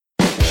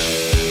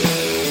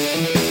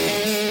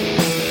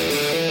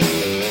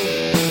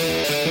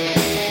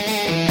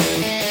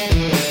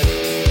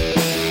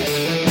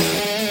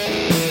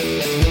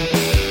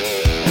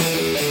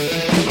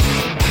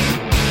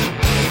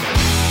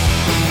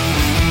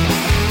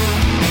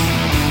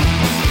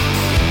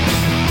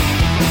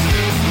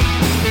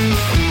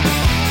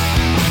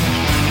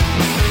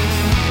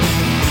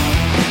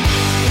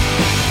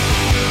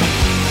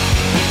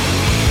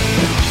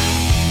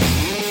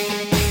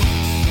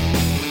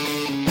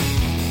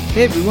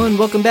Hey everyone,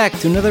 welcome back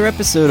to another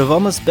episode of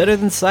Almost Better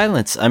Than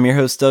Silence. I'm your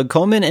host, Doug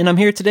Coleman, and I'm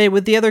here today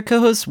with the other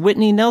co-host,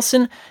 Whitney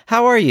Nelson.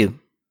 How are you?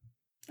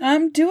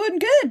 I'm doing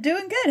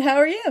good. How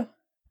are you?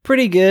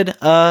 Pretty good.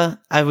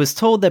 I was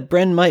told that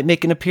Bren might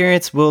make an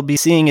appearance. We'll be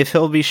seeing if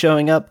he'll be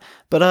showing up.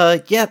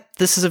 But yeah,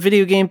 this is a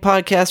video game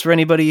podcast for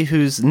anybody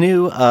who's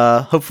new.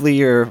 Hopefully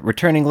you're a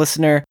returning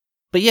listener.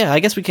 But yeah, I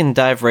guess we can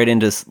dive right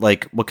into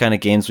like what kind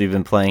of games we've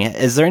been playing.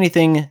 Is there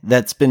anything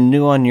that's been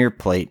new on your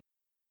plate?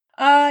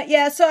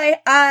 So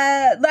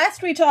I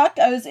last we talked,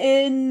 I was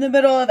in the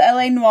middle of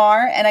LA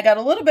Noire, and I got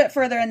a little bit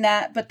further in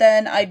that, but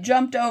then I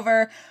jumped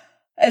over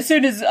as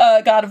soon as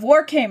God of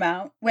War came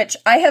out, which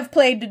I have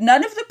played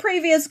none of the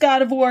previous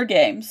God of War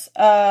games,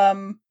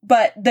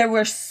 but there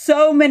were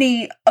so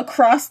many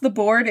across the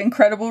board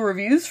incredible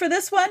reviews for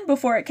this one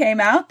before it came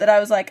out that I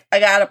was like, I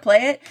gotta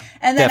play it.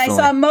 And then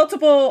Definitely. I saw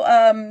multiple,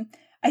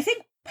 I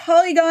think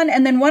Polygon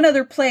and then one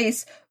other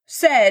place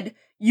said,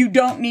 you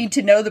don't need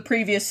to know the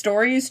previous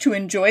stories to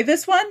enjoy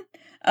this one.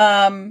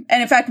 And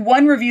in fact,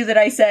 one review that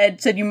I said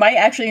you might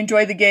actually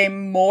enjoy the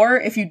game more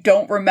if you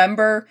don't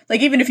remember, like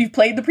even if you've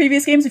played the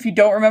previous games, if you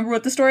don't remember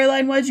what the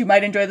storyline was, you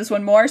might enjoy this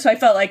one more. So I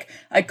felt like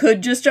I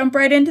could just jump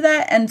right into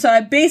that. And so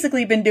I've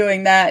basically been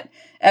doing that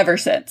ever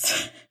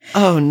since.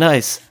 Oh,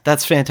 nice.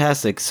 That's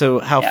fantastic. So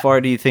how far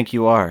do you think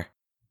you are?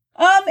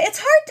 It's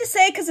hard to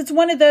say because it's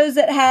one of those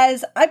that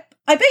has, I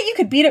bet you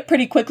could beat it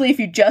pretty quickly if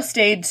you just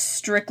stayed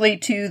strictly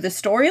to the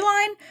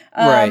storyline.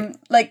 Right.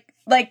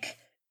 Like,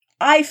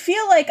 I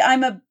feel like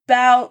I'm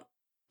about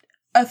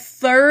a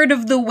third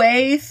of the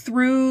way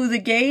through the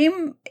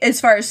game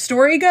as far as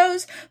story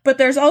goes, but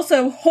there's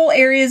also whole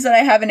areas that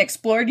I haven't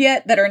explored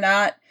yet that are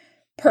not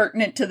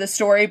pertinent to the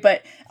story,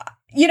 but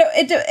you know,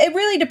 it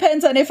really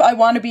depends on if I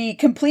want to be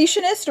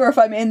completionist or if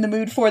I'm in the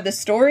mood for the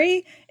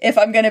story. If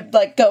I'm going to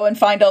like go and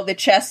find all the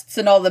chests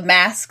and all the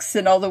masks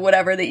and all the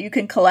whatever that you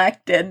can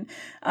collect and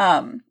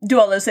do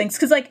all those things.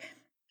 Because like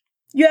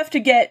you have to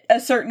get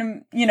a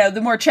certain, you know, the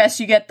more chests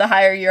you get, the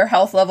higher your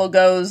health level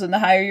goes and the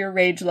higher your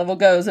rage level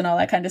goes and all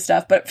that kind of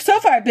stuff. But so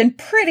far I've been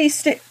pretty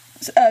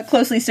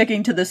closely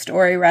sticking to the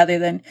story rather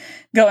than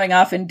going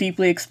off and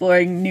deeply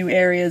exploring new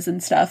areas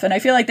and stuff. And I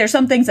feel like there's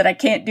some things that I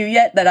can't do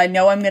yet that I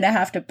know I'm going to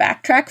have to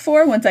backtrack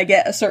for once I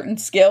get a certain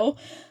skill.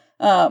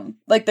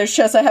 Like there's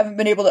chests I haven't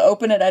been able to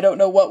open and I don't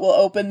know what will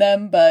open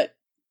them, but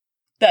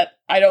that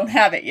I don't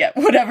have it yet,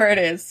 whatever it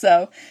is.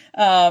 So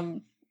yeah,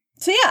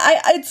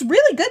 it's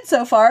really good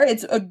so far.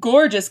 It's a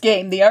gorgeous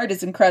game. The art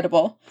is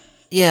incredible.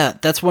 Yeah,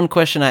 that's one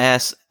question I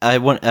asked. I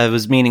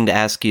was meaning to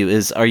ask you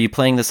is, are you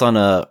playing this on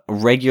a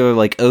regular,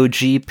 like,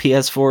 OG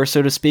PS4,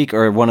 so to speak,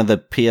 or one of the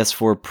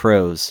PS4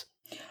 Pros?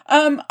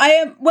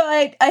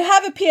 I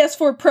have a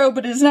PS4 Pro,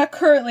 but it is not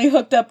currently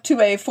hooked up to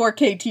a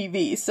 4K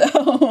TV, so...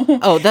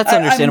 Oh, that's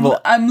understandable.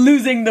 I'm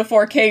losing the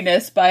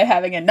 4K-ness by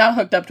having it not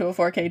hooked up to a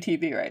 4K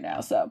TV right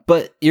now, so...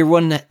 But you're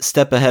one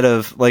step ahead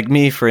of, like,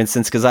 me, for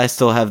instance, because I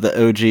still have the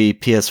OG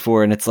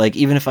PS4, and it's like,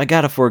 even if I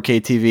got a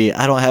 4K TV,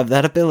 I don't have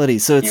that ability,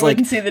 so it's you like...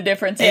 You wouldn't see the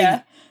difference,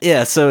 yeah.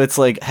 Yeah, so it's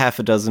like half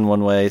a dozen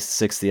one way,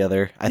 6 the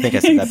other. I think I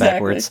said that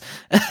backwards.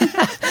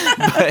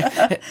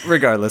 But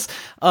regardless.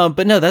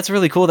 But no, that's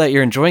really cool that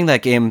you're enjoying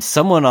that game.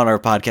 Someone on our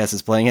podcast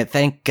is playing it.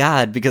 Thank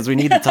God, because we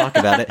need to talk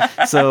about it.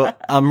 So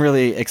I'm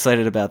really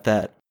excited about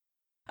that.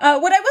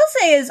 What I will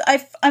say is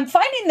I'm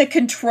finding the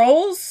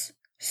controls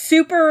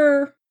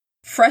super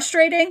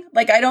frustrating.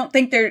 Like, I don't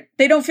think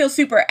they don't feel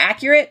super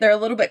accurate. They're a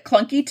little bit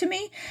clunky to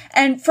me.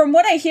 And from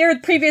what I hear,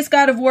 previous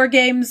God of War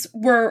games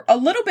were a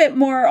little bit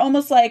more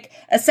almost like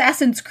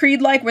Assassin's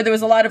Creed-like, where there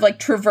was a lot of like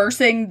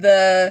traversing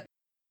the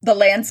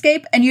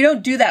landscape. And you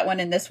don't do that one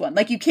in this one.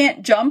 Like, you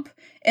can't jump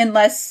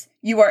unless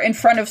you are in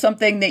front of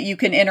something that you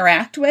can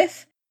interact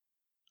with.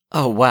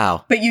 Oh,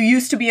 wow. But you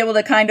used to be able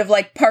to kind of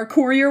like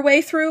parkour your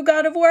way through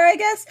God of War, I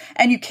guess.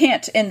 And you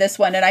can't in this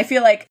one. And I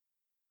feel like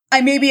I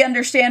maybe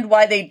understand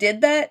why they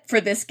did that for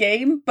this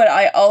game, but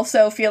I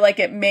also feel like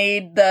it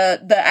made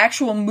the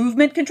actual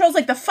movement controls,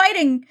 like the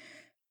fighting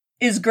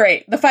is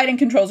great. The fighting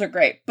controls are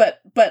great, but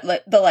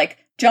the like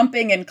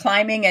jumping and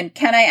climbing and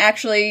can I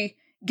actually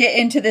get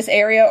into this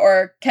area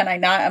or can I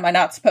not? Am I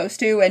not supposed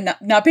to? And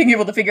not being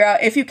able to figure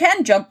out if you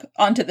can jump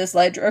onto this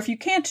ledge or if you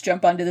can't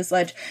jump onto this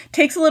ledge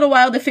takes a little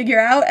while to figure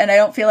out. And I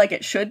don't feel like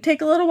it should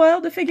take a little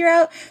while to figure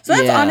out. So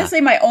that's honestly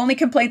my only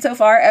complaint so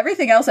far.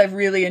 Everything else I've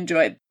really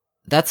enjoyed.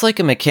 That's like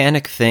a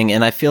mechanic thing,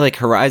 and I feel like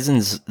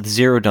Horizon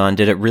Zero Dawn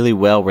did it really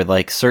well, where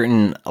like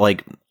certain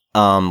like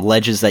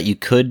ledges that you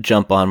could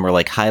jump on were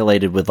like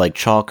highlighted with like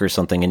chalk or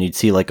something, and you'd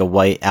see like a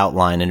white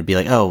outline, and it'd be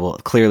like, oh, well,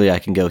 clearly I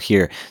can go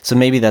here. So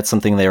maybe that's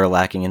something they were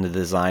lacking in the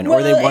design,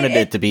 or they wanted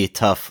it to be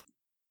tough.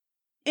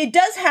 It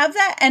does have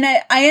that, and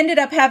I ended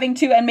up having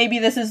to, and maybe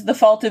this is the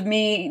fault of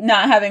me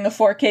not having a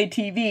 4K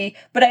TV,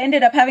 but I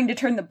ended up having to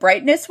turn the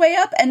brightness way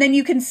up, and then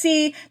you can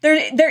see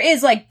there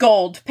is like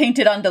gold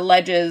painted onto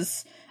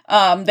ledges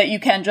that you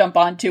can jump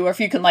onto, or if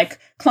you can like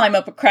climb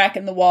up a crack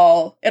in the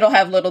wall, it'll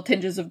have little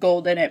tinges of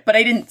gold in it. But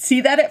I didn't see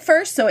that at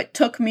first, so it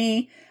took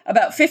me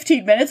about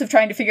 15 minutes of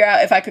trying to figure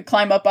out if I could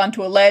climb up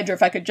onto a ledge or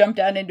if I could jump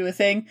down into a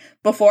thing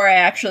before I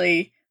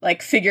actually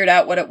like figured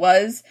out what it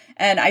was.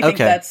 And I think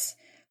that's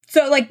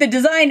so like the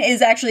design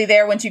is actually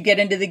there once you get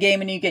into the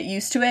game and you get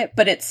used to it,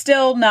 but it's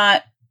still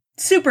not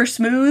super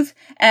smooth,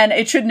 and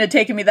it shouldn't have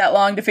taken me that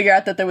long to figure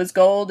out that there was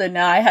gold, and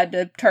now I had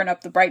to turn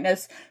up the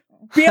brightness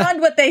beyond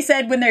what they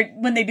said when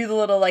they do the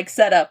little like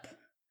setup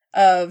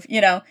of,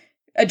 you know,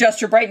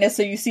 adjust your brightness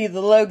so you see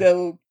the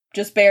logo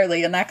just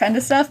barely and that kind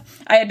of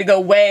stuff. I had to go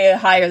way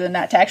higher than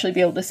that to actually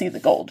be able to see the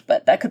gold,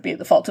 but that could be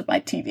the fault of my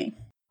TV.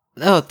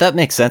 Oh, that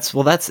makes sense.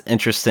 Well, that's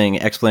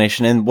interesting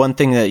explanation. And one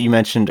thing that you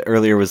mentioned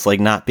earlier was like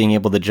not being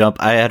able to jump.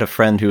 I had a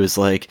friend who was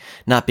like,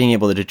 not being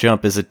able to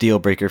jump is a deal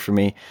breaker for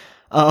me.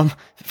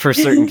 For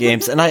certain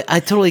games. And I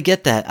totally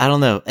get that. I don't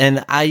know.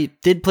 And I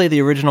did play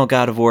the original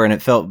God of War, and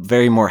it felt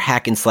very more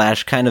hack and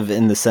slash, kind of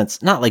in the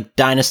sense, not like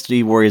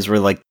Dynasty Warriors where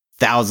like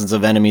thousands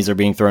of enemies are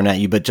being thrown at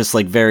you, but just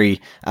like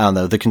very, I don't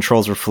know, the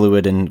controls were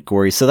fluid and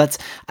gory. So that's,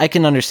 I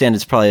can understand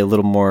it's probably a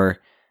little more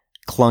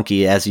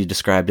clunky as you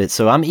described it.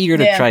 So I'm eager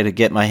to try to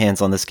get my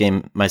hands on this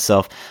game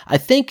myself. I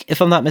think,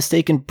 if I'm not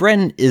mistaken,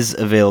 Bren is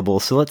available.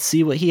 So let's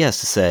see what he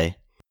has to say.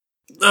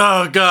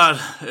 Oh, God.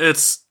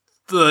 It's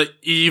the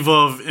eve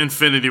of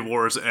Infinity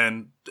Wars,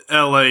 and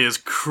LA is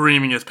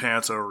creaming its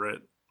pants over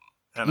it.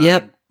 And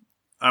yep.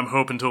 I'm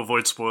hoping to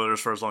avoid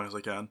spoilers for as long as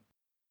I can.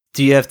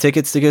 Do you have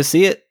tickets to go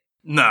see it?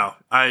 No.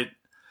 I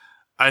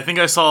think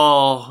I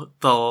saw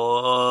the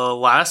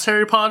last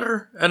Harry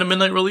Potter at a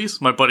midnight release.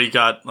 My buddy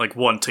got like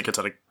 1 ticket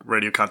at a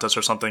radio contest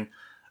or something,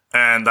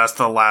 and that's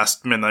the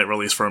last midnight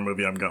release for a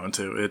movie I'm going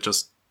to. It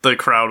just, the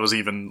crowd was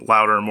even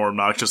louder and more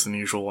obnoxious than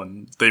usual,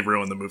 and they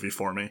ruined the movie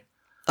for me.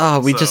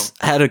 Oh, we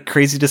just had a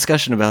crazy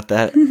discussion about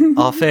that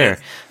off air.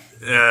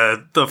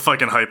 The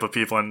fucking hype of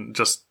people and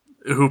just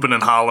hooping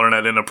and hollering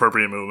at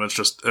inappropriate movements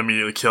just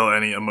immediately kill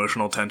any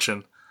emotional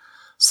tension.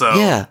 So,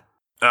 yeah.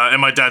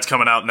 And my dad's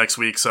coming out next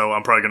week, so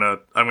I'm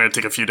gonna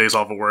take a few days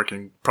off of work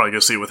and probably go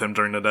see it with him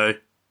during the day.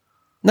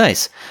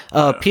 Nice.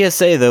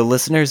 PSA though,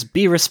 listeners,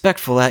 be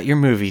respectful at your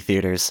movie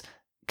theaters.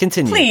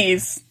 Continue.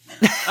 Please.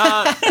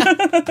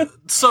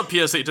 Sub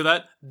PSA to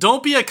that.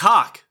 Don't be a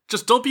cock.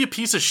 Just don't be a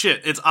piece of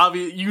shit. It's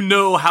obvious you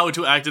know how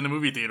to act in a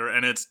movie theater,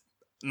 and it's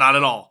not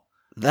at all.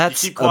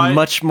 That's a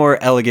much more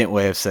elegant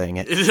way of saying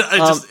it.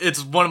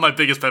 It's one of my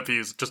biggest pet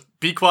peeves. Just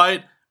be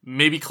quiet.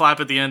 Maybe clap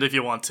at the end if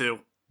you want to.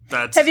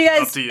 That's up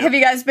to you. Have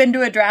you guys been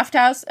to a draft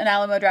house, an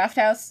Alamo draft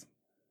house?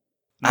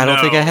 I don't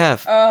think I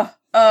have.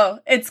 Oh,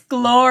 it's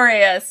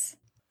glorious.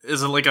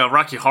 Is it like a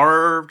Rocky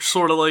Horror,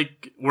 sort of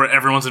like where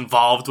everyone's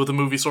involved with a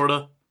movie, sort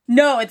of?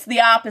 No, it's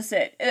the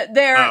opposite.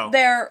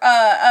 They're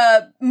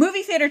a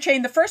movie theater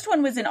chain. The first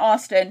one was in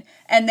Austin,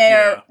 and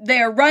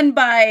they're run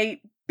by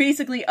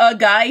basically a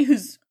guy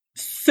who's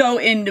so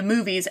into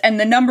movies. And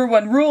the number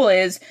one rule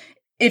is,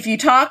 if you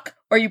talk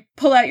or you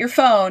pull out your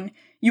phone,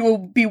 you will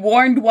be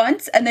warned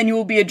once, and then you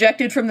will be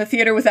ejected from the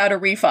theater without a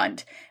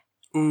refund.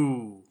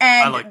 Ooh,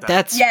 and I like that.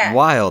 That's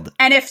wild.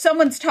 And if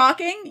someone's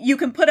talking, you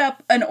can put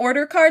up an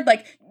order card.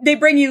 Like, they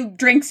bring you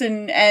drinks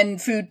and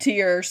food to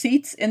your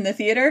seats in the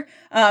theater.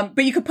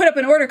 But you could put up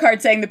an order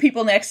card saying the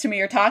people next to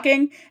me are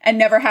talking, and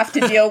never have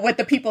to deal with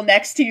the people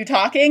next to you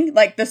talking.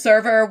 Like, the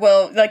server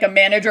will, like a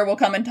manager will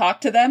come and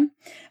talk to them,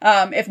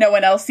 if no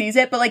one else sees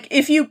it. But like,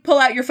 if you pull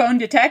out your phone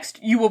to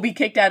text, you will be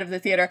kicked out of the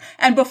theater.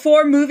 And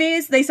before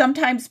movies, they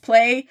sometimes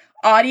play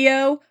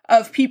audio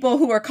of people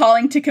who are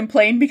calling to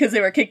complain because they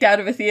were kicked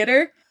out of a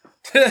theater.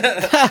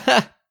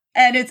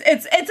 And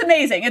it's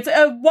amazing. It's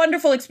a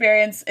wonderful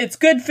experience. It's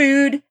good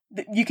food.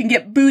 You can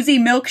get boozy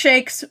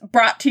milkshakes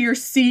brought to your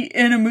seat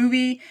in a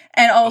movie.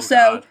 And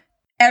also,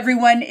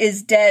 everyone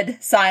is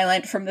dead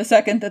silent from the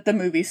second that the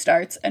movie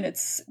starts. And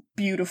it's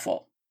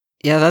beautiful.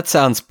 Yeah, that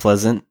sounds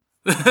pleasant.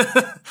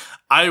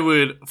 I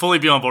would fully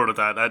be on board with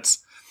that. That's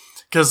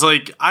because,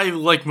 like, I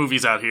like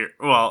movies out here.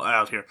 Well,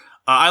 out here.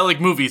 I like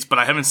movies, but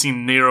I haven't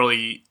seen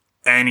nearly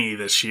any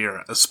this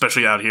year,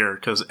 especially out here,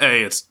 because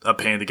A, it's a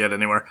pain to get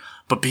anywhere,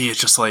 but B, it's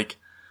just like,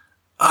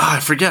 I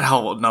forget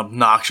how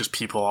obnoxious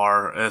people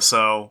are,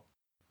 so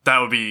that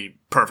would be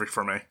perfect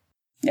for me.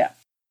 Yeah.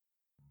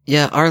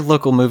 Yeah, our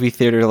local movie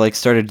theater, like,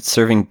 started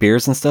serving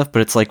beers and stuff,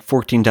 but it's like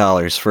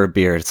 $14 for a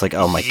beer. It's like,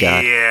 oh my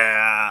god.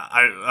 Yeah,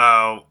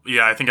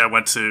 I think I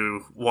went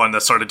to one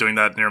that started doing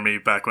that near me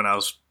back when I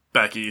was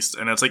back east,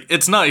 and it's like,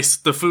 it's nice.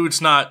 The food's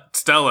not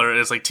stellar.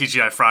 It's like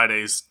TGI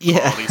Fridays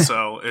quality,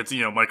 so it's,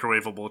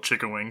 microwavable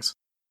chicken wings.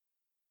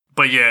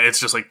 But yeah, it's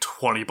just like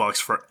 $20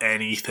 for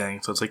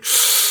anything. So it's like,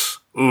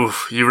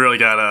 oof, you really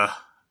gotta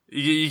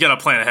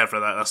plan ahead for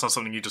that. That's not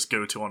something you just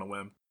go to on a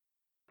whim.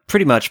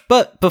 Pretty much.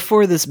 But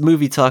before this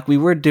movie talk, we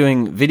were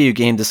doing video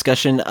game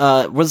discussion.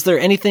 Was there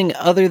anything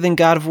other than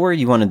God of War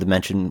you wanted to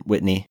mention,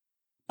 Whitney?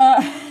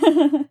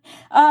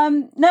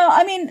 No,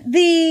 I mean,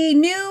 the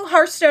new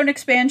Hearthstone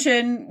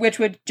expansion, which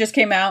just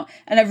came out,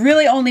 and I've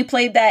really only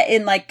played that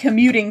in, like,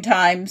 commuting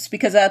times,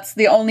 because that's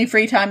the only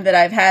free time that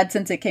I've had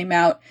since it came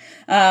out.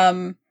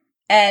 And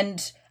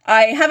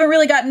I haven't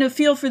really gotten a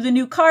feel for the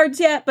new cards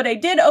yet, but I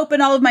did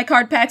open all of my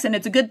card packs, and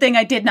it's a good thing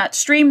I did not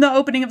stream the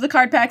opening of the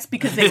card packs,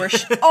 because they were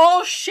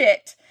all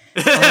shit.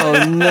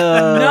 Oh,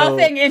 no.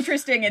 Nothing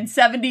interesting in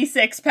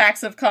 76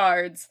 packs of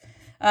cards.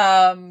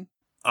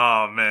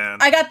 Oh man.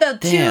 I got the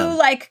two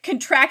like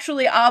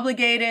contractually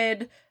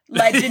obligated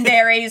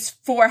legendaries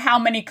for how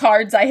many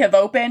cards I have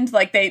opened.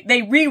 Like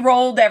they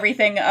re-rolled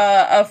everything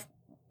of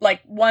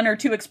like 1 or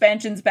 2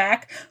 expansions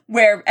back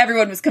where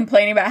everyone was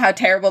complaining about how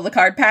terrible the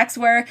card packs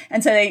were,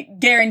 and so they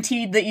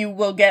guaranteed that you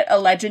will get a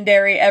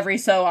legendary every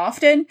so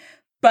often,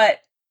 but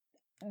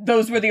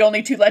those were the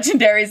only 2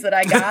 legendaries that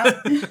I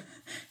got.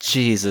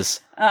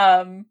 Jesus.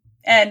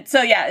 And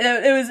so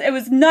yeah, it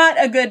was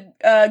not a good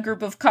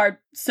group of cards.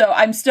 So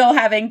I'm still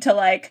having to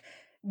like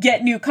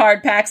get new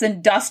card packs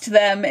and dust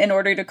them in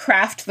order to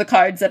craft the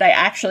cards that I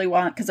actually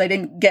want, because I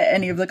didn't get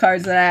any of the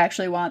cards that I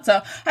actually want.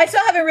 So I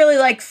still haven't really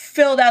like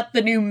filled out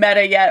the new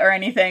meta yet or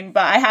anything,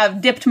 but I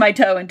have dipped my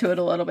toe into it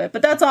a little bit.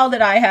 But that's all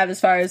that I have as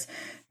far as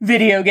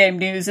video game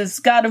news is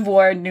God of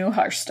War, New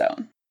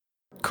Hearthstone.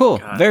 Cool.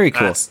 God, very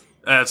cool.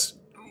 That's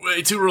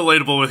way too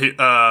relatable with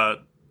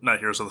not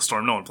Heroes of the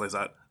Storm. No one plays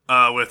that.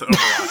 With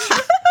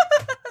Overwatch.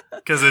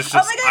 Because it's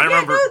just, I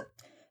remember...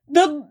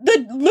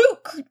 The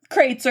loot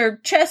crates or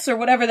chests or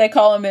whatever they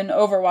call them in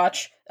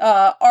Overwatch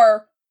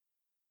are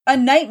a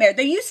nightmare.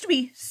 They used to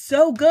be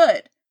so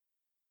good.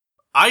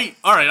 I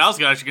was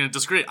actually going to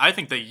disagree. I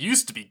think they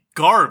used to be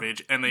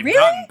garbage, and they've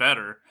gotten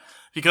better.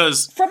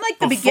 Because from like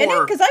the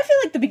beginning, because I feel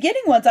like the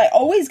beginning ones, I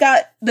always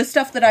got the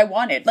stuff that I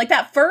wanted. Like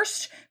that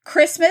first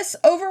Christmas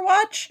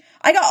Overwatch,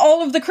 I got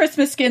all of the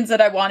Christmas skins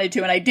that I wanted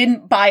to, and I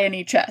didn't buy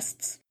any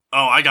chests.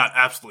 Oh, I got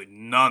absolutely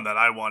none that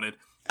I wanted.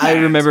 I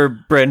remember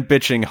Brent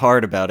bitching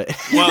hard about it.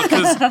 Well,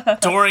 because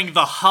during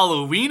the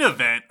Halloween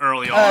event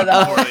early on,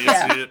 before they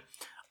used to do it,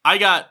 I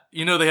got,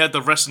 they had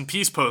the Rest in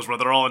Peace pose where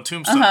they're all in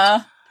tombstones.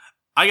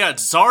 I got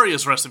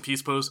Zarya's Rest in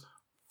Peace pose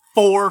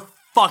 4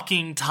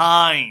 fucking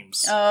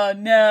times. Oh,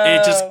 no.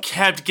 It just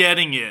kept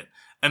getting it.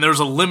 And there was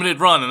a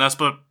limited run, and that's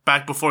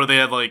back before they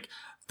had, like,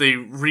 they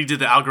redid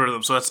the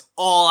algorithm, so that's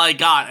all I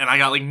got, and I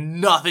got, like,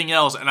 nothing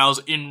else, and I was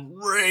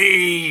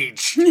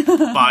enraged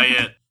by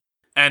it.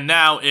 And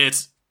now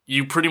it's,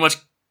 you pretty much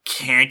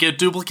can't get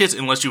duplicates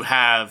unless you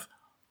have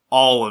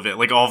all of it,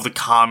 like, all of the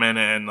common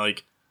and,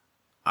 like,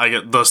 I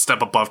get the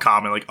step above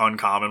common, like,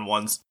 uncommon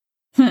ones.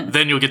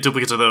 Then you'll get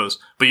duplicates of those,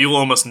 but you'll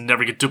almost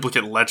never get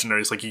duplicate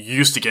legendaries like you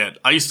used to get.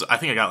 I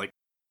think I got, like,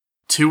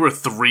 2 or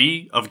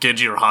 3 of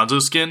Genji or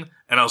Hanzo skin,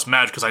 and I was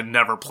mad because I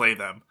never play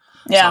them.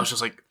 Yeah. So I was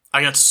just like,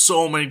 I got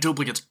so many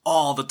duplicates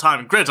all the time.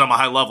 And granted, I'm a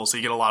high level, so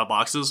you get a lot of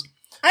boxes.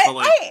 I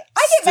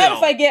get mad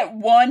if I get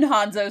 1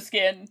 Hanzo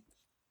skin.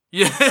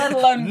 Yeah, let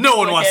alone no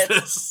one wants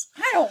this.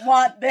 I don't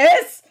want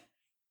this.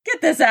 Get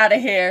this out of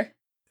here.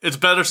 It's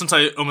better since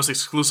I almost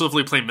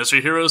exclusively play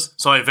mystery heroes,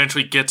 so I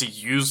eventually get to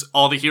use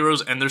all the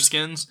heroes and their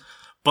skins.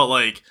 But,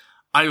 like,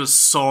 I was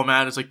so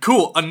mad. It's like,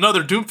 cool,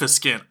 another Doomfist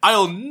skin.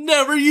 I'll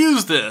never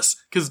use this,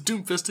 because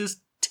Doomfist is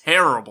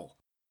terrible.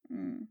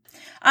 Or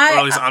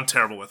at least I'm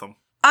terrible with them.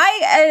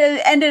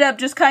 I ended up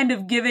just kind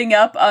of giving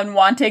up on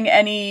wanting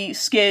any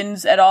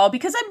skins at all,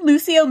 because I'm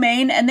Lucio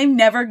main, and they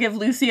never give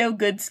Lucio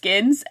good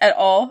skins at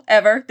all,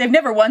 ever. They've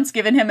never once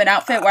given him an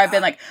outfit where I've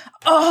been like,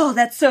 oh,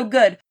 that's so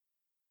good.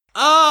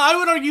 I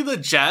would argue the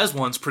Jazz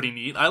one's pretty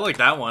neat. I like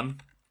that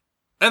one.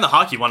 And the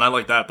hockey one, I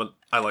like that, but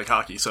I like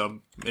hockey, so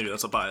maybe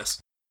that's a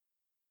bias.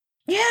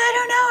 Yeah, I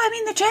don't know. I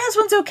mean, the Jazz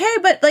one's okay,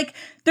 but, like,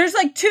 there's,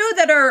 like, 2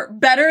 that are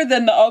better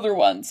than the other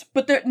ones.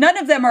 But none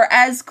of them are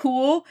as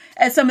cool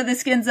as some of the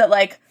skins that,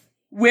 like,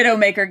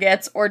 Widowmaker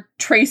gets or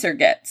Tracer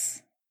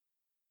gets.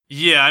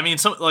 Yeah, I mean,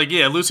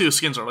 Lucio's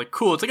skins are, like,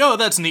 cool. It's like, oh,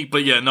 that's neat,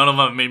 but yeah, none of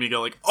them made me go,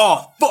 like,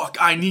 oh, fuck,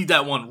 I need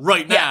that one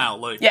right now.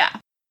 Like, yeah.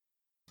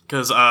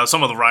 Because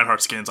some of the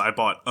Reinhardt skins I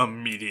bought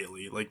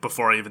immediately, like,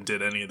 before I even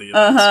did any of the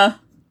events.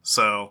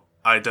 So,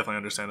 I definitely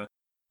understand it.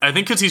 I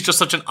think because he's just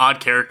such an odd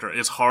character,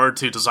 it's hard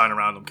to design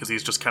around him because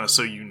he's just kind of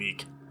so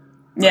unique.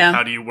 Yeah.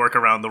 How do you work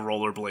around the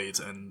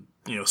rollerblades and,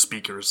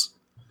 speakers?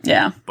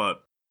 Yeah.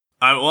 But,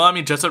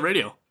 Jet Set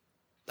Radio.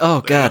 Oh,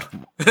 God.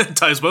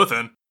 Ties both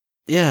in.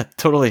 Yeah,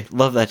 totally.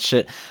 Love that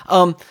shit.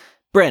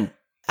 Brent,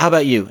 how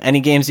about you? Any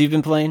games you've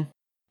been playing?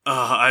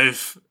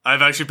 I've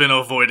actually been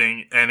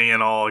avoiding any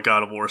and all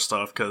God of War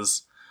stuff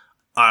because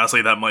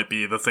honestly, that might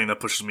be the thing that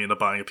pushes me into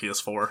buying a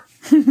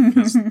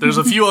PS4. There's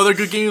a few other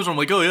good games where I'm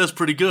like, oh yeah, it's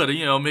pretty good.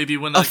 Maybe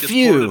when that gets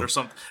ported or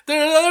something.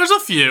 There's a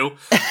few.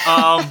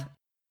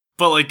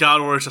 But like God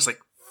of War is just like,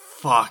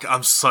 fuck,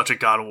 I'm such a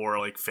God of War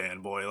like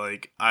fanboy.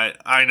 Like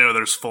I know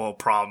there's full of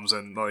problems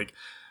and like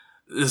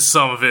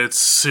some of it's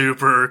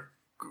super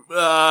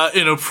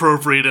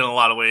inappropriate in a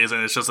lot of ways,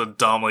 and it's just a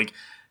dumb like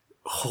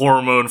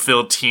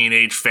hormone-filled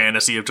teenage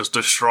fantasy of just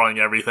destroying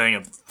everything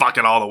and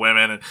fucking all the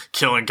women and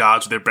killing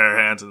gods with their bare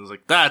hands. And it was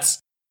like,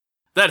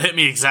 that hit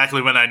me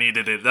exactly when I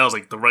needed it. That was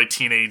like the right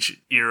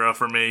teenage era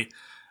for me.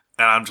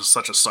 And I'm just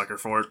such a sucker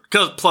for it.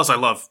 Plus I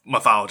love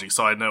mythology,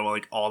 so I know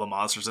like all the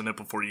monsters in it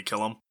before you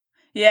kill them.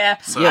 Yeah.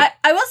 So.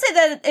 I will say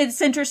that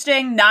it's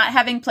interesting not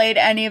having played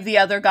any of the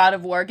other God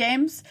of War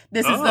games.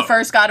 This is the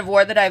first God of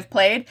War that I've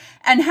played.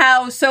 And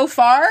how so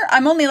far,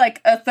 I'm only like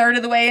a third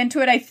of the way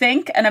into it, I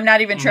think. And I'm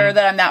not even sure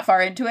that I'm that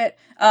far into it.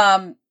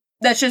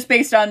 That's just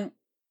based on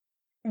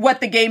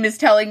what the game is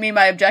telling me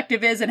my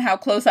objective is and how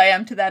close I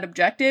am to that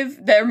objective.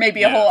 There may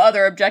be a whole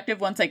other objective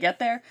once I get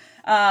there.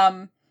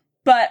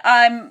 But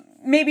I'm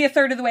maybe a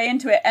third of the way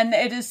into it, and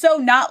it is so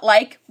not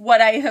like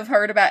what I have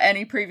heard about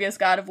any previous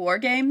God of War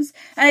games.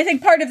 And I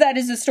think part of that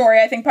is the story.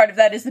 I think part of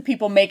that is the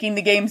people making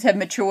the games have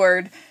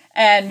matured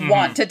and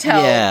want to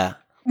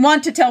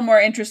tell more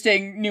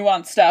interesting,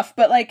 nuanced stuff.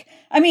 But like,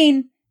 I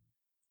mean,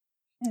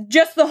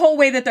 just the whole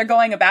way that they're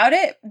going about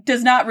it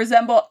does not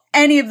resemble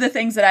any of the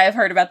things that I have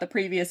heard about the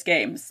previous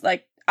games.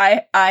 Like,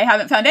 I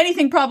haven't found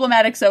anything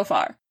problematic so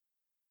far.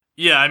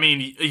 Yeah, I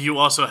mean, you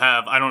also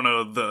have, I don't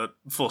know the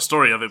full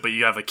story of it, but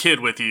you have a kid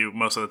with you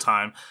most of the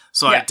time.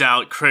 So I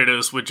doubt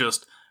Kratos would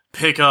just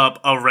pick up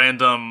a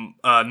random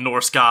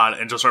Norse god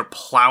and just start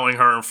plowing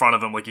her in front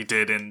of him like he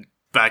did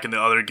back in the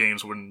other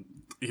games when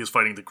he was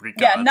fighting the Greek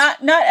gods. Yeah,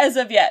 not as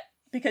of yet,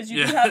 because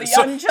you do have a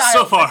young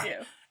child with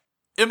you.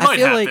 It might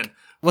happen. Like,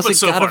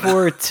 was it God of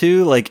War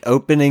 2, like,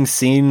 opening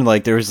scene,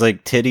 like, there was,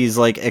 like, titties,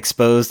 like,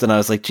 exposed, and I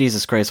was like,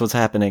 Jesus Christ, what's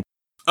happening?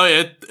 Oh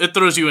yeah, it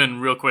throws you in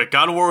real quick.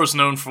 God of War was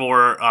known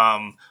for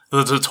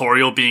the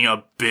tutorial being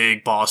a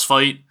big boss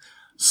fight.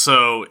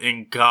 So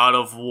in God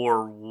of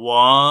War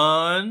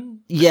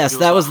 1... Yes,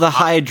 that was the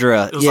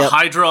Hydra. It was the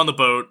Hydra on the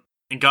boat.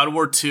 In God of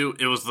War 2,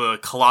 it was the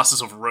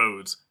Colossus of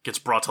Rhodes gets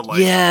brought to life.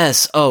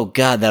 Yes! Oh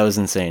god, that was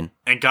insane.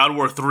 In God of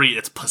War 3,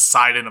 it's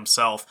Poseidon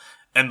himself.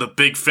 And the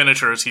big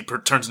finisher is he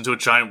turns into a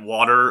giant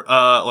water,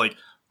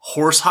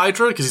 horse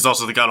Hydra, because he's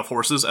also the god of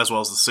horses, as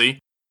well as the sea.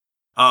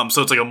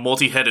 So it's like a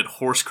multi-headed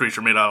horse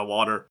creature made out of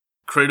water.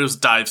 Kratos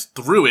dives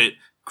through it,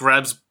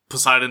 grabs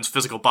Poseidon's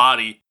physical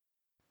body,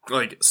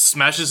 like,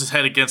 smashes his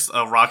head against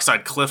a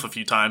rockside cliff a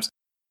few times,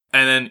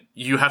 and then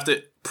you have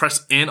to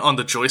press in on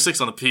the joysticks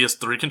on the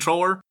PS3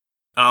 controller,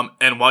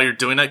 and while you're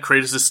doing that,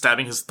 Kratos is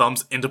stabbing his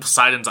thumbs into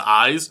Poseidon's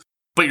eyes,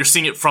 but you're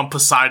seeing it from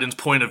Poseidon's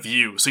point of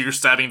view, so you're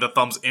stabbing the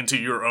thumbs into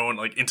your own,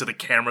 like, into the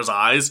camera's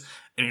eyes,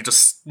 and you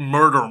just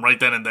murder him right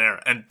then and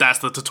there, and that's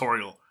the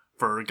tutorial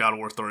for God of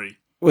War 3.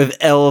 With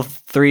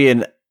L3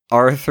 and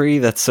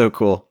R3, that's so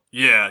cool.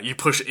 Yeah, you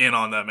push in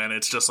on them, and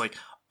it's just like,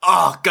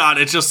 oh god,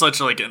 it's just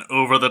such like an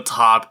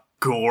over-the-top,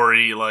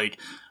 gory, like,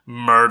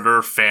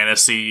 murder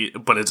fantasy,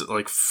 but it's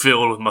like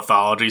filled with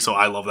mythology, so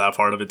I love that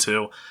part of it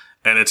too.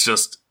 And it's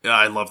just,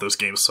 I love those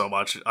games so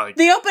much.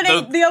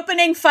 The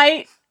opening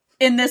fight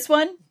in this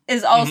one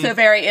is also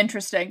very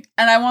interesting,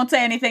 and I won't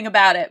say anything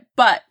about it,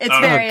 but it's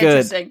very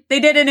interesting. They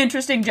did an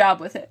interesting job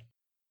with it.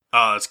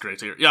 Oh, that's great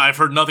to hear. Yeah, I've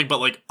heard nothing but,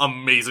 like,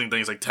 amazing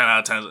things, like 10 out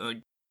of 10. Like,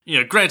 you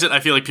know, granted, I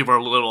feel like people are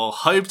a little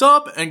hyped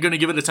up and going to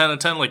give it a 10 out of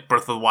 10, like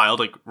Breath of the Wild,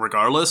 like,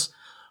 regardless.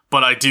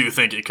 But I do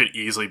think it could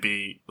easily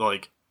be,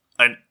 like,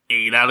 an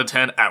 8 out of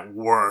 10 at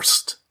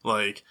worst.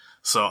 Like,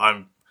 so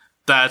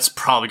that's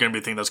probably going to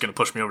be the thing that's going to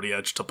push me over the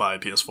edge to buy a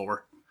PS4.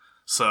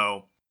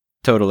 So.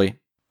 Totally.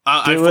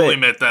 I fully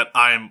admit that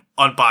I'm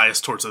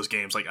unbiased towards those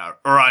games, like,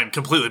 or I'm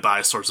completely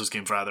biased towards those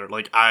games, rather.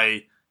 Like,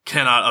 I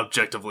cannot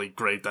objectively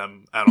grade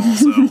them at all,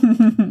 so,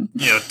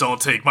 you know, don't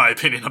take my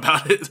opinion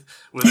about it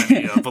with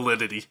any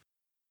validity.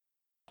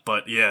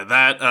 But yeah,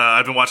 that,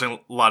 I've been watching a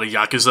lot of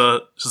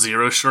Yakuza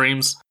 0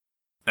 streams,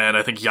 and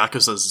I think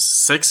Yakuza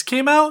 6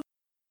 came out,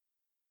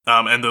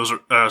 and those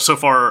are, so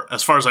far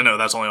as I know,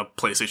 that's only on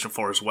PlayStation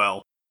 4 as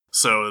well.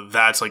 So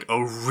that's, like,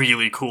 a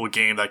really cool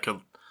game that could,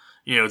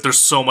 you know, there's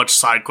so much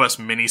side quest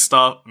mini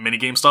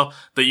game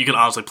stuff, that you can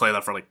honestly play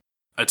that for, like,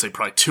 I'd say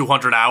probably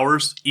 200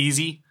 hours,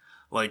 easy.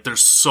 Like,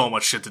 there's so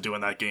much shit to do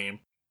in that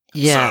game.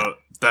 Yeah. So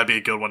that'd be a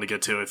good one to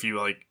get to if you,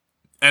 like...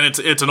 And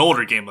it's an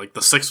older game. Like, the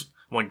 6th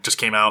one just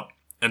came out,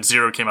 and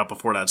 0 came out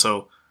before that.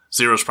 So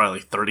 0's probably,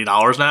 like,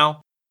 $30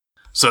 now.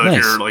 So if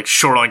you're, like,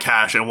 short on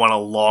cash and want a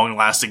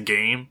long-lasting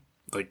game,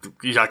 like,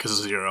 Yakuza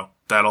 0,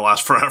 that'll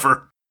last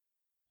forever.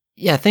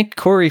 Yeah, I think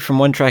Corey from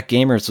One Track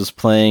Gamers was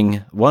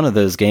playing one of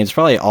those games.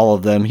 Probably all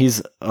of them. He's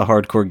a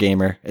hardcore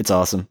gamer. It's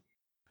awesome.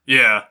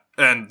 Yeah,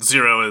 and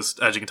 0 is,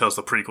 as you can tell, is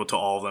the prequel to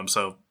all of them,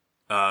 so...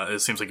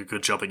 it seems like a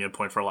good jumping in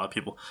point for a lot of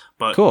people.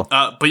 But cool.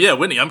 But yeah,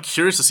 Whitney, I'm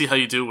curious to see how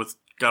you do with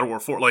God of War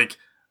 4. Like,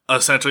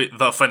 essentially,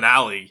 the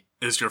finale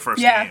is your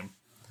first game.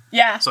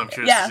 Yeah. So I'm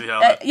curious to see how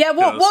that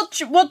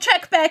goes. We'll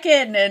check back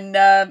in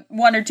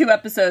 1 or 2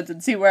 episodes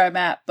and see where I'm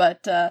at.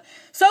 But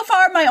so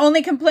far, my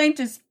only complaint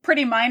is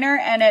pretty minor,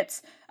 and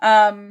it's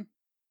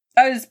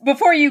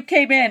before you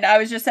came in, I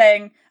was just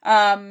saying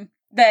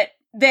that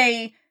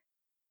they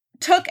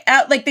took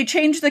out, like, they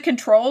changed the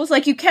controls.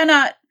 Like, you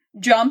cannot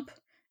jump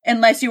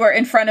unless you are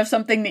in front of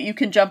something that you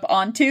can jump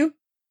onto.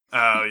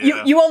 Oh,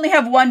 yeah. You only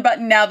have one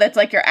button now that's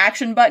like your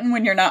action button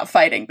when you're not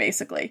fighting,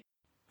 basically.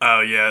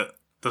 Oh, yeah.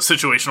 The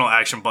situational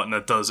action button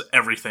that does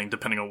everything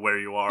depending on where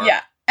you are.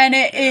 Yeah. And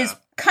it is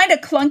kind of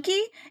clunky.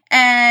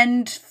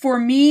 And for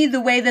me, the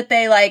way that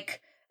they,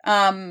 like,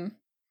 the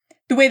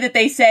way that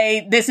they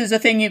say this is a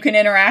thing you can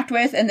interact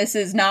with and this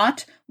is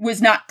not,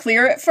 was not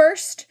clear at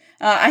first.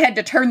 I had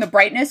to turn the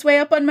brightness way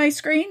up on my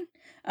screen.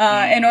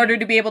 in order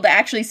to be able to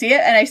actually see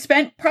it. And I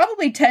spent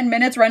probably 10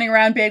 minutes running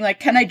around being like,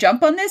 can I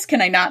jump on this?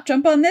 Can I not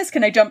jump on this?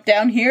 Can I jump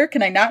down here?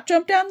 Can I not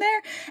jump down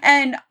there?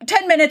 And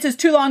 10 minutes is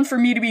too long for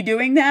me to be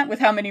doing that with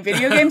how many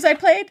video games I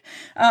played.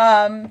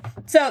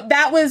 So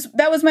that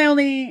was my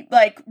only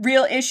like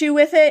real issue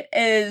with it,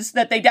 is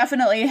that they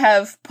definitely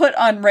have put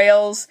on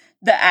rails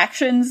the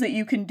actions that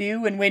you can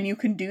do and when you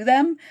can do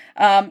them.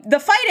 The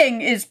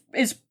fighting is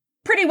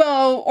pretty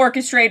well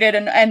orchestrated,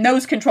 and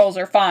those controls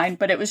are fine,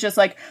 but it was just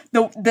like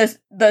the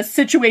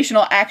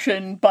situational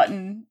action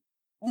button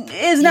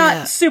is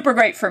not super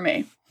great for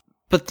me.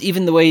 But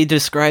even the way you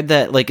described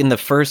that, like in the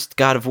first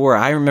God of War,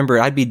 I remember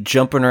I'd be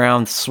jumping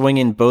around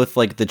swinging both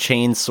like the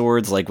chain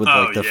swords, like with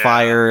like the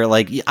fire.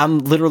 Like I'm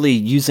literally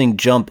using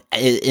jump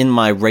in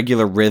my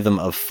regular rhythm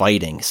of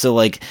fighting. So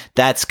like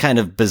that's kind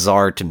of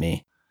bizarre to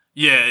me.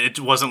 Yeah, it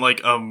wasn't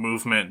like a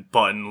movement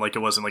button, like it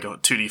wasn't like a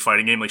 2D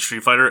fighting game like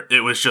Street Fighter.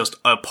 It was just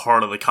a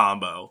part of the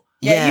combo.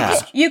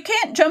 Yeah. You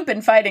can't jump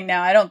in fighting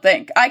now, I don't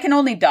think. I can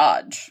only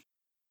dodge.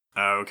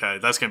 Okay,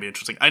 that's going to be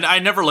interesting. I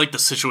never liked the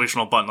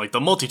situational button, like the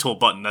multi-tool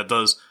button that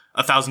does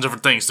 1,000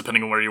 different things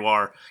depending on where you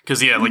are.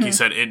 Because, yeah, like you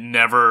said, it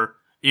never,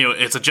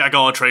 it's a jack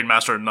all trade,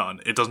 master of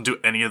none. It doesn't do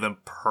any of them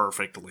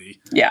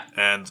perfectly. Yeah.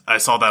 And I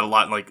saw that a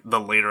lot in like the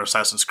later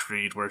Assassin's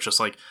Creed, where it's just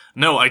like,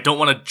 no, I don't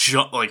want to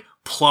jump, like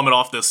plummet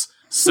off this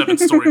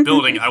 7-story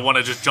building. I want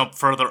to just jump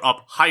further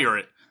up, higher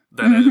it.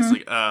 Than it is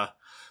like,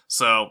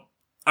 so,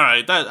 all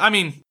right, that, I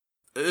mean,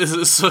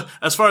 as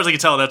far as I can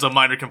tell, that's a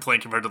minor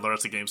complaint compared to the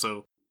rest of the game,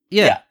 so.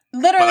 Yeah.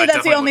 Literally,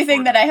 that's the only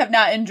thing that I have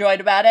not enjoyed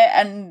about it,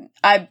 and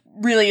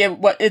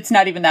it's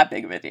not even that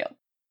big of a deal.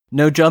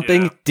 No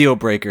jumping, deal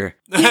breaker.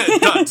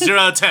 Done, 0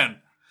 out of 10.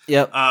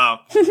 Yep.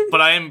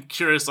 But I am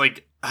curious,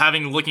 like,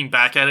 looking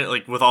back at it,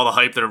 like, with all the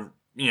hype, they're,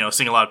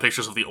 seeing a lot of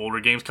pictures of the older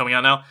games coming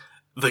out now.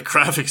 The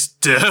graphics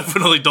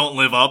definitely don't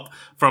live up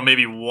from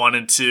maybe 1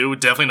 and 2.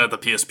 Definitely not the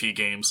PSP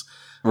games.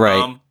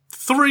 Right.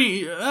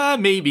 3,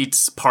 maybe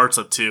it's parts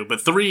of 2,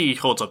 but 3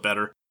 holds up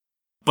better.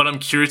 But I'm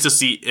curious to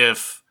see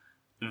if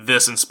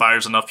this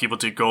inspires enough people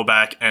to go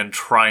back and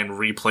try and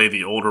replay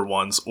the older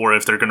ones, or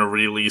if they're going to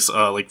release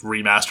a like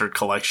remastered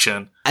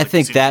collection. I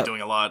think that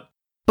doing a lot.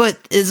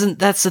 But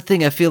that's the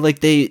thing? I feel like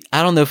I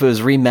don't know if it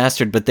was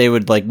remastered, but they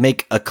would like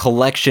make a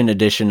collection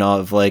edition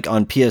of like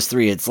on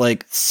PS3. It's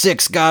like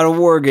 6 God of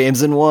War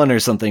games in one or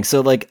something.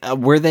 So like,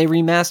 were they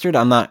remastered?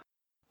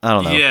 I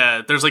don't know.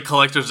 Yeah, there's like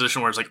collector's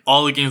edition where it's like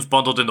all the games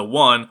bundled into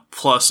one,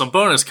 plus some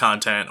bonus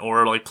content,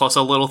 or like plus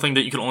a little thing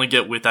that you can only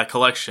get with that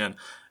collection.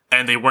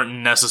 And they weren't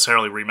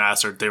necessarily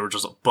remastered, they were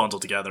just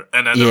bundled together.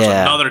 And then there was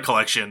another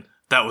collection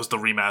that was the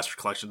remastered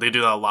collection. They do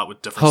that a lot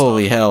with different stuff.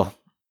 Holy hell.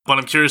 But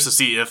I'm curious to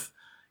see if,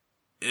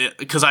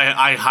 because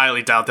I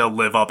highly doubt they'll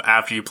live up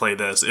after you play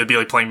this. It'd be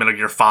like playing Metal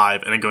Gear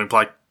 5 and then going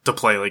back to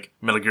play like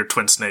Metal Gear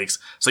Twin Snakes.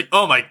 It's like,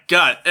 oh my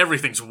god,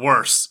 everything's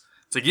worse.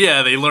 It's like,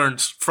 yeah, they learned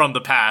from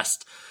the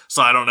past.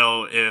 So I don't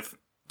know if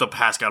the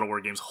past God of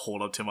War games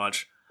hold up too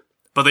much.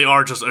 But they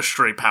are just a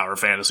straight power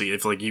fantasy.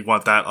 If like you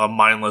want that, a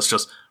mindless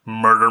just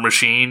murder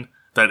machine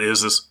that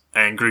is this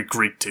angry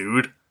Greek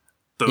dude,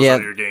 those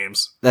are your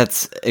games.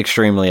 That's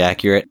extremely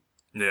accurate.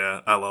 Yeah,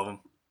 I love them.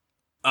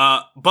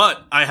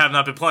 But I have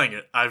not been playing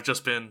it. I've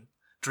just been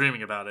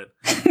dreaming about it.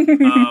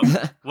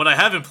 What I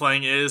have been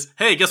playing is,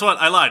 hey, guess what?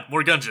 I lied.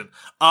 More Gungeon.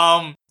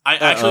 I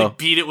actually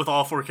beat it with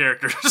all 4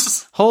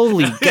 characters.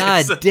 Holy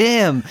god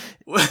damn.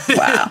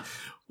 Wow.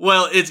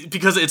 Well, it's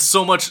because it's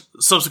so much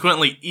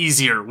subsequently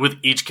easier with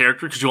each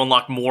character because you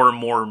unlock more and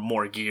more and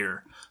more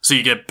gear. So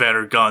you get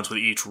better guns with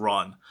each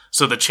run.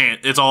 So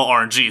it's all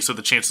RNG, so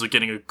the chances of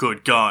getting a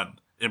good gun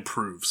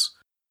improves.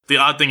 The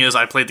odd thing is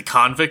I played the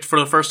Convict for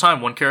the first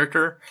time, one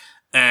character,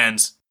 and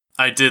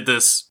I did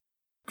this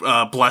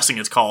blessing,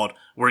 it's called,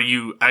 where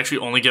you actually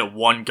only get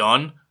one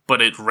gun,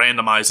 but it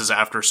randomizes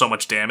after so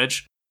much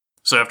damage.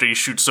 So after you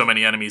shoot so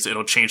many enemies,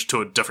 it'll change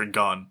to a different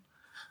gun.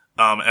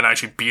 And I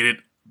actually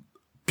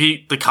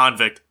beat the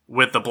Convict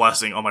with the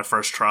blessing on my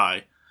first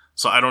try.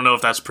 So I don't know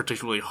if that's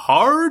particularly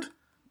hard,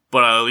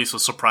 but I at least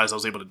was surprised I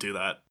was able to do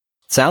that.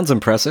 Sounds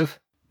impressive.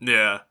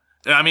 Yeah.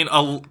 I mean,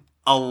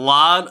 a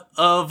lot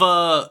of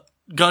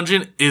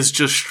Gungeon is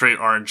just straight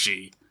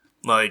RNG.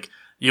 Like,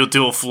 you'll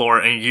do a floor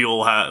and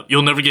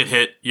you'll never get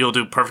hit. You'll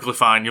do perfectly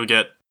fine. You'll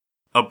get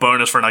a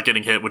bonus for not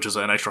getting hit, which is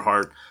an extra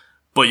heart,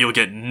 but you'll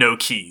get no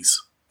keys.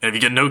 And if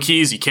you get no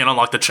keys, you can't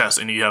unlock the chest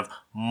and you have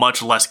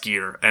much less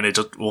gear and it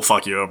just will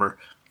fuck you over.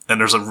 And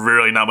there's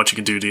really not much you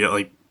can do to get,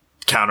 like,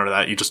 counter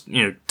that. You just,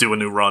 do a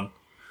new run.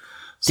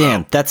 So,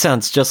 damn, that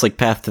sounds just like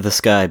Path to the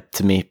Sky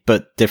to me,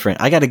 but different.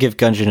 I gotta give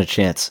Gungeon a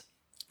chance.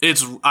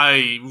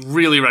 I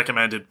really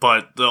recommend it,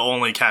 but the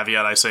only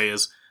caveat I say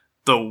is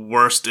the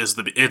worst is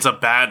it's a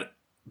bad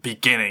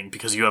beginning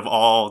because you have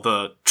all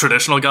the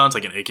traditional guns,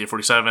 like an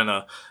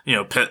AK-47,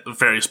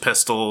 various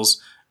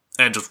pistols,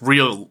 and just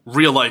real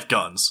life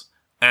guns.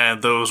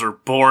 And those are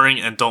boring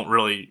and don't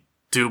really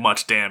do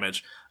much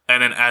damage.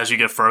 And then as you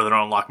get further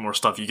and unlock more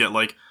stuff, you get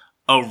like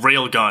a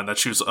rail gun that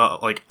shoots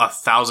like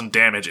 1,000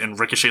 damage and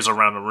ricochets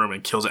around the room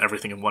and kills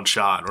everything in one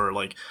shot. Or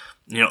like,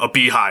 a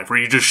beehive where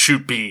you just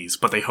shoot bees,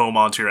 but they home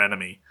onto your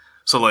enemy.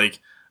 So like,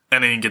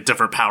 and then you get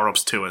different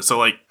power-ups to it. So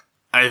like,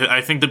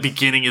 I think the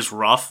beginning is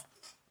rough,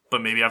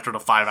 but maybe after the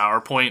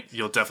 5-hour point,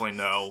 you'll definitely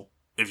know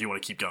if you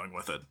want to keep going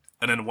with it.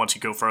 And then once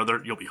you go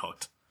further, you'll be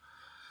hooked.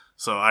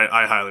 So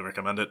I highly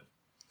recommend it.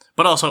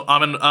 But also,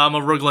 I'm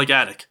a roguelike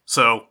addict.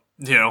 So,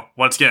 you know,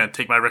 once again,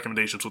 take my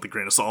recommendations with a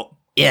grain of salt.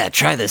 Yeah,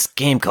 try this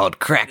game called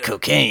Crack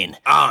Cocaine.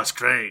 Oh, it's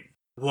great.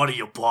 What are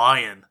you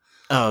buying?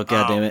 Oh,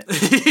 god damn it.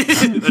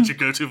 That's your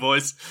go-to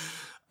voice.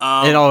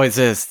 It always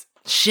is.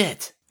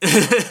 Shit.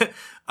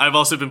 I've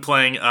also been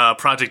playing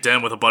Project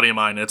M with a buddy of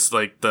mine. It's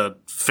like the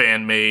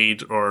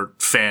fan-made or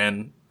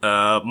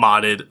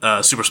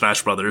fan-modded Super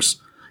Smash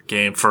Brothers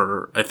game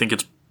for, I think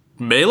it's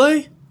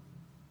Melee?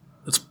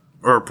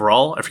 Or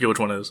Brawl? I forget which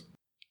one it is.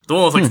 The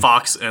one with like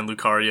Fox and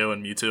Lucario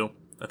and Mewtwo.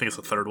 I think it's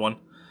the third one.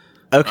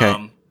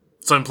 Okay.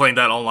 So I'm playing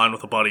that online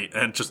with a buddy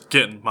and just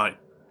getting my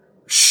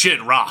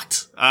shit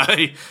rocked.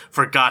 I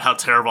forgot how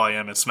terrible I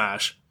am at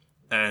Smash.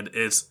 And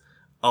it's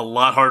a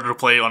lot harder to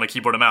play on a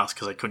keyboard and mouse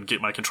because I couldn't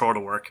get my controller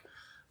to work.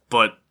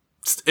 But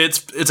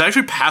it's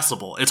actually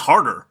passable. It's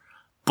harder,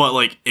 but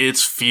like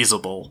it's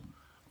feasible.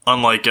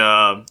 Unlike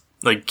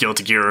like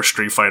Guilty Gear or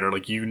Street Fighter,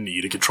 like you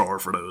need a controller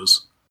for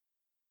those.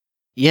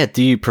 Yeah,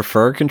 do you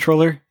prefer a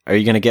controller? Are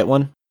you going to get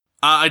one?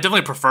 I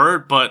definitely prefer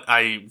it, but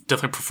I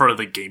definitely prefer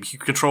the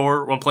GameCube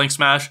controller when playing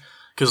Smash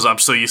because I'm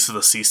so used to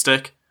the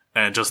C-stick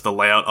and just the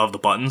layout of the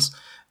buttons.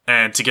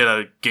 And to get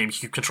a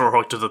GameCube controller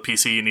hooked to the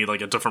PC, you need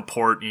like a different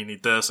port, you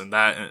need this and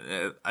that.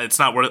 And it's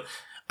not worth it.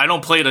 I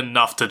don't play it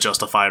enough to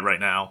justify it right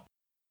now.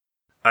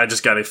 I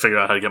just got to figure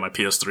out how to get my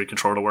PS3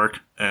 controller to work,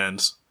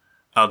 and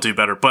I'll do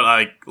better. But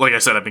like I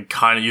said, I've been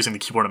kind of using the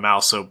keyboard and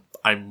mouse, so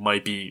I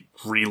might be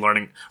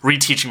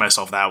reteaching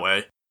myself that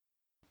way.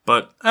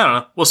 But I don't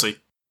know. We'll see.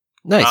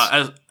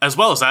 Nice. As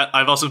well as that,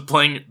 I've also been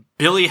playing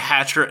Billy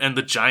Hatcher and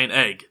the Giant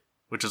Egg,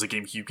 which is a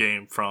GameCube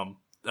game from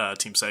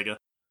Team Sega.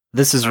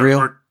 This is real?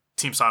 Or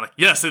Team Sonic.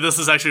 Yes, this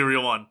is actually a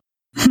real one.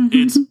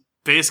 It's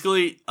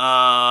basically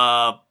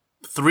a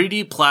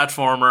 3D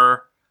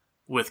platformer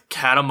with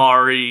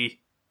Katamari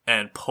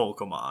and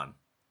Pokemon.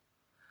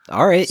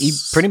 All right, you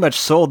pretty much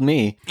sold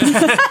me.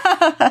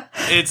 I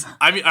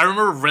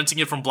remember renting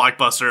it from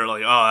Blockbuster,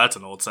 like, oh, that's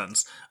an old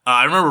sentence.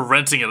 I remember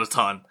renting it a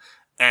ton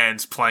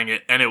and playing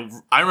it, and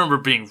I remember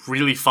being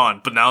really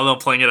fun, but now that I'm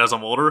playing it as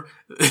I'm older,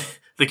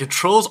 the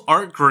controls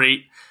aren't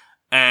great,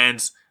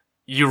 and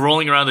you're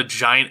rolling around a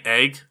giant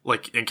egg,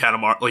 like in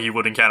Katamari, like you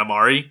would in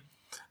Katamari,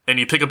 and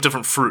you pick up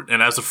different fruit,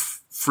 and as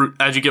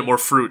you get more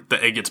fruit,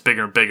 the egg gets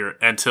bigger and bigger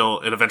until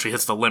it eventually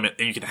hits the limit,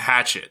 and you can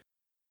hatch it.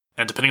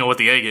 And depending on what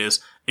the egg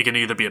is, it can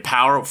either be a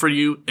power-up for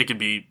you, it can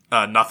be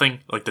nothing,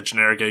 like the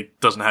generic egg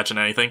doesn't hatch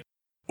into anything,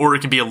 or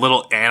it can be a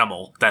little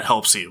animal that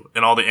helps you.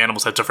 And all the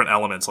animals have different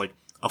elements, like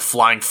a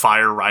flying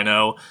fire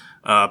rhino,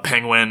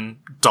 penguin,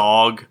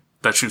 dog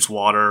that shoots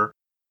water,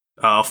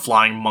 a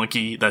flying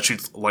monkey that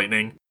shoots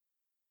lightning.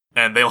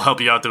 And they'll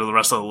help you out through the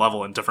rest of the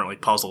level in different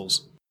like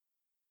puzzles.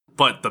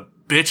 But the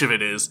bitch of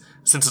it is,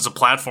 since it's a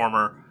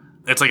platformer,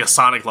 it's like a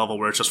Sonic level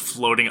where it's just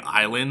floating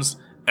islands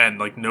and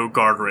like no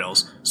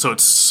guardrails. So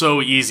it's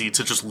so easy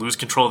to just lose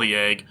control of the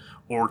egg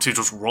or to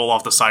just roll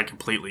off the side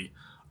completely.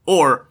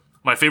 Or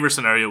my favorite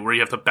scenario where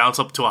you have to bounce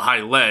up to a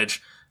high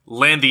ledge,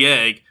 land the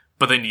egg,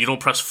 but then you don't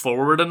press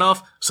forward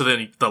enough, so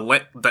then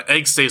the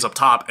egg stays up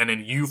top and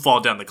then you fall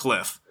down the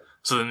cliff.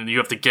 So then you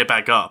have to get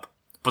back up.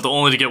 But the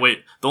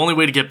only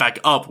way to get back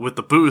up with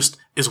the boost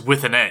is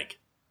with an egg.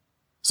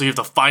 So you have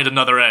to find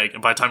another egg,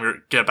 and by the time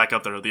you get back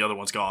up there, the other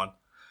one's gone.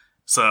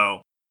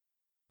 So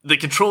the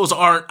controls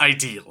aren't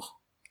ideal.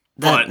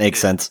 That makes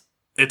sense.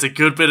 It's a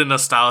good bit of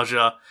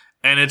nostalgia,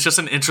 and it's just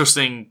an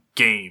interesting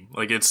game.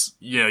 Like it's,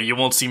 you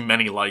won't see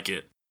many like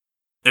it.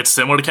 It's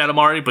similar to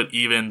Katamari, but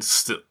even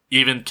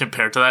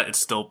compared to that, it's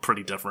still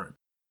pretty different.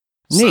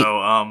 Neat.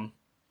 So,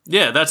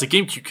 yeah, that's a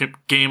GameCube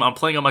game I'm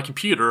playing on my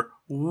computer.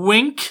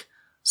 Wink.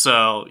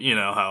 So, you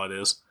know how it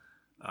is.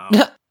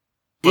 Yeah,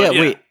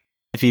 wait.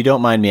 If you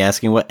don't mind me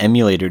asking, what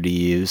emulator do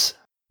you use?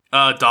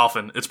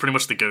 Dolphin. It's pretty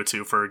much the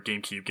go-to for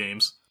GameCube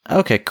games.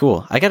 Okay,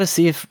 cool. I gotta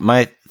see if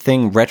my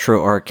thing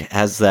RetroArch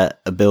has that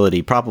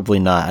ability. Probably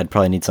not. I'd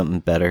probably need something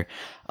better.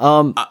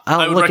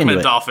 I would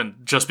recommend Dolphin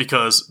just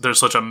because there's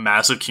such a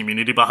massive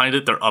community behind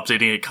it. They're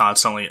updating it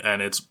constantly,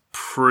 and it's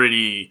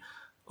pretty,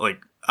 I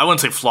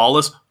wouldn't say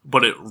flawless,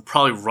 but it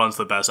probably runs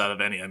the best out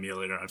of any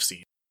emulator I've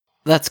seen.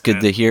 That's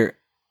good to hear.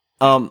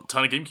 A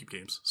ton of GameCube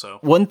games. So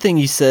one thing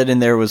you said in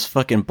there was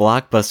fucking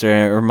Blockbuster,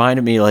 and it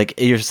reminded me,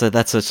 you said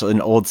that's such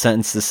an old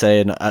sentence to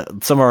say, and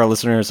some of our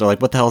listeners are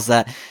like, "What the hell's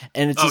that?"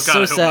 And it's just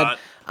so sad. Not.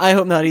 I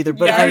hope not either.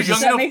 But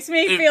that makes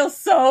me feel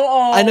so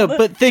old. I know,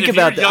 but think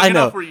about that. I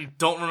know. Where you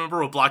don't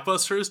remember what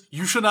Blockbuster is,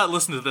 you should not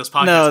listen to this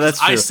podcast. No, that's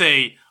true. I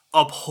say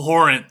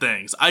abhorrent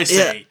things. I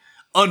say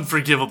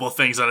unforgivable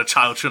things that a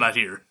child should not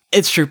hear.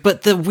 It's true,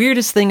 but the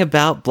weirdest thing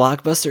about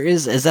Blockbuster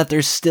is that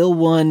there's still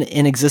one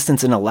in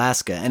existence in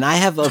Alaska, and I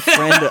have a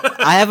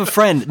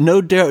friend,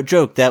 no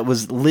joke, that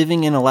was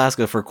living in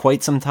Alaska for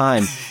quite some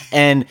time,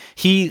 and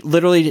he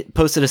literally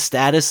posted a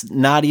status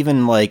not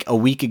even like a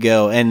week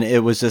ago, and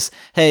it was just,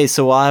 hey,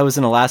 so while I was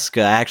in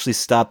Alaska, I actually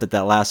stopped at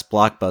that last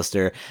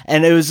Blockbuster,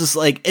 and it was just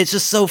like, it's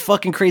just so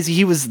fucking crazy.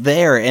 He was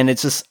there, and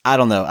it's just, I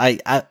don't know,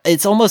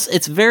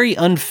 it's very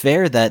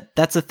unfair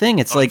that's a thing.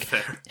 It's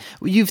unfair.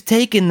 Like, you've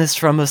taken this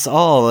from us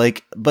all.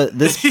 Like, but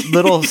this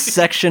little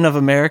section of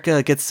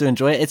America gets to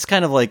enjoy it. It's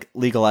kind of like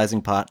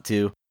legalizing pot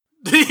too.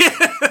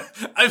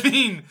 I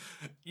mean,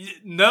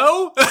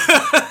 no,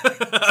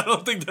 I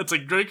don't think that's a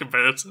great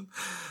comparison.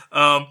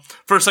 For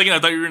a second, I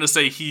thought you were going to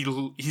say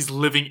he's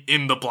living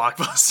in the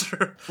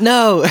Blockbuster.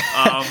 No,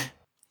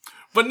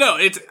 but no,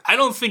 I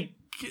don't think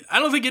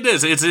it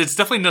is. It's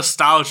definitely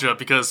nostalgia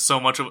because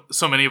so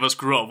many of us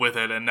grew up with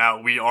it, and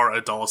now we are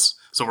adults,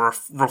 so we're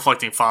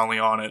reflecting fondly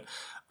on it.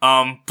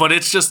 But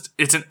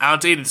it's an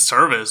outdated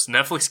service.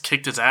 Netflix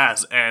kicked its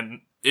ass,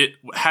 and it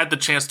had the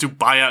chance to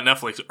buy out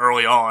Netflix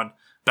early on,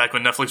 back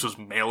when Netflix was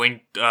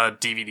mailing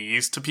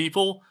DVDs to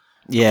people.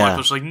 Yeah. Blockbuster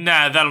was like,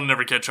 nah, that'll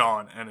never catch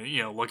on. And,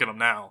 look at them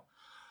now.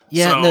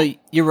 Yeah, so, no,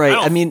 you're right.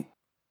 I mean,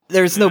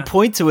 there's no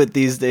point to it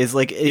these days.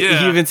 Like, he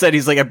even said,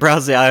 he's like, I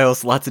browse the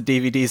aisles, lots of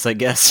DVDs, I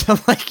guess. I'm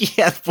like,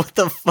 yeah, what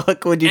the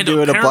fuck would you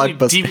do at a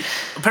Blockbuster?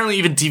 Apparently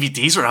even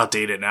DVDs are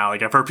outdated now.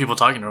 Like, I've heard people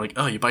talking, they're like,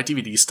 oh, you buy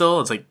DVDs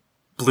still? It's like,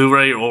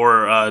 Blu-ray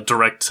or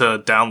direct to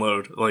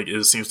download, like,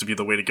 it seems to be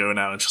the way to go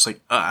now. It's just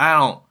like,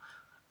 I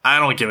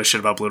don't give a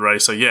shit about Blu-ray,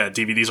 so yeah,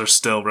 DVDs are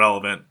still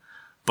relevant.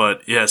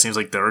 But yeah, it seems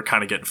like they're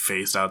kind of getting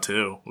phased out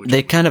too.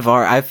 They kind of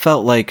are. I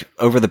felt like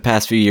over the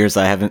past few years,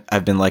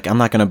 I've been like, I'm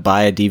not going to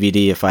buy a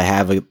DVD if I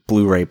have a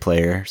Blu-ray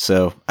player.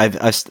 So I've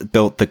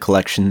built the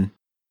collection.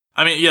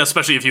 I mean, yeah,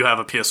 especially if you have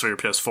a PS3 or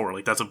PS4,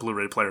 like that's a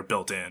Blu-ray player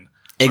built in.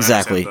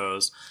 Exactly.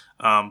 Those.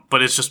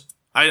 But it's just,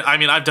 I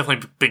mean, I've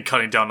definitely been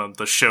cutting down on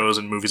the shows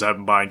and movies I've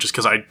been buying just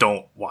because I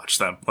don't watch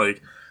them.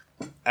 Like,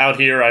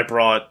 out here, I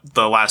brought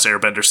the Last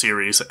Airbender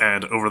series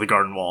and Over the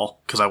Garden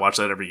Wall because I watch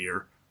that every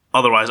year.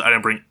 Otherwise, I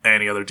didn't bring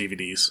any other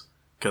DVDs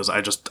because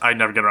I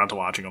never get around to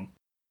watching them.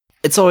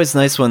 It's always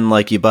nice when,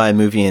 like, you buy a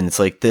movie and it's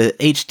like the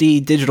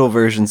HD digital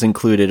version's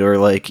included, or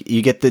like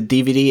you get the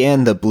DVD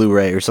and the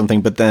Blu-ray or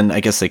something, but then I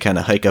guess they kind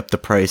of hike up the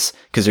price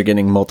because you're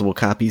getting multiple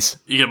copies.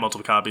 You get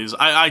multiple copies.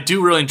 I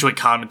do really enjoy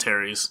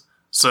commentaries.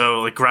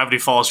 So, like, Gravity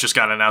Falls just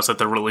got announced that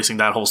they're releasing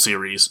that whole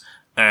series,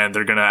 and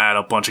they're going to add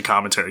a bunch of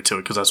commentary to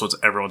it because that's what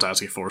everyone's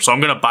asking for. So I'm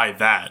going to buy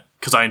that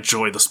because I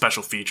enjoy the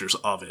special features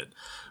of it.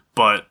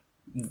 But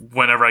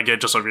whenever I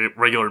get just a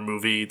regular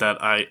movie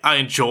that I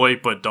enjoy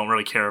but don't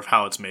really care of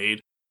how it's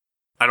made,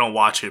 I don't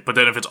watch it. But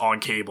then if it's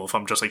on cable, if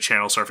I'm just, like,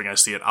 channel surfing, I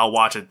see it, I'll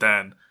watch it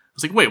then. I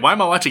was like, wait, why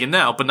am I watching it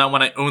now, but not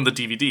when I own the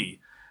DVD?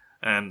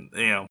 And,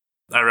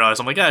 I realized,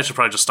 I'm like, yeah, I should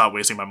probably just stop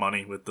wasting my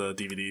money with the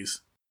DVDs.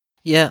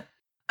 Yeah.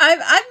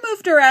 I've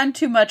moved around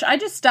too much. I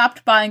just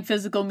stopped buying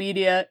physical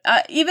media.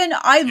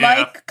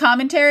 Like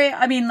commentary.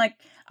 I mean, like,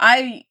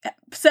 I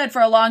said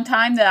for a long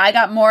time that I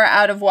got more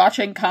out of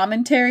watching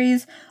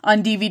commentaries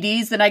on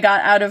DVDs than I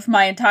got out of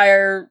my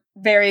entire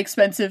very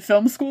expensive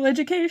film school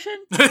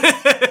education.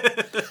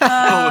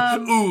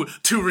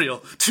 Too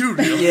real.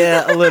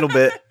 Yeah, a little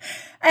bit.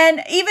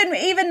 And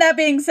even that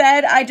being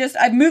said,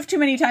 I've moved too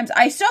many times.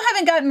 I still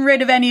haven't gotten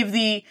rid of any of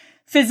the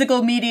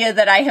physical media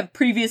that I have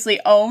previously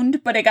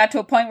owned, but it got to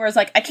a point where it's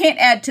like, I can't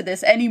add to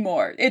this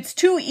anymore. It's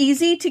too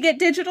easy to get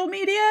digital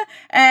media,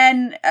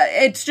 and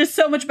it's just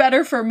so much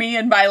better for me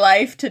and my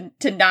life to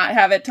not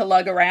have it to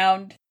lug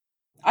around.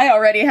 I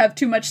already have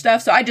too much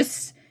stuff, so I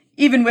just,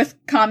 even with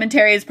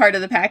commentary as part of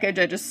the package,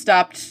 I just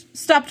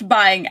stopped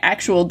buying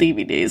actual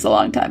DVDs a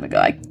long time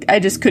ago. I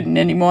just couldn't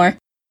anymore.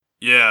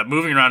 Yeah,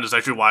 moving around is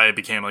actually why I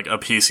became, like, a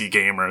PC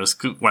gamer. Is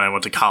when I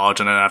went to college,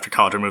 and then after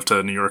college I moved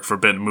to New York for a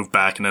bit and moved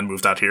back and then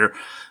moved out here.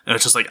 And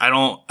it's just like,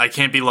 I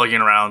can't be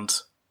lugging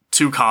around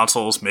 2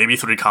 consoles, maybe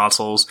 3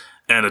 consoles,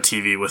 and a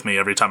TV with me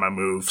every time I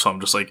move. So I'm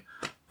just like,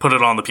 put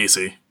it on the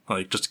PC.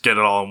 Like, just get it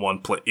all in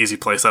one easy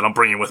place that I'm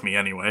bringing with me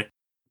anyway.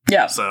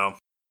 Yeah. So,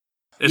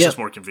 it's just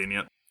more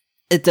convenient.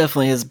 It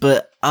definitely is,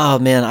 but oh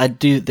man,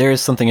 there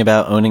is something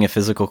about owning a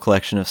physical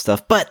collection of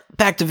stuff. But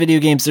back to video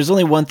games, there's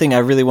only one thing I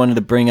really wanted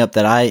to bring up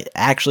that I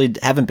actually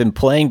haven't been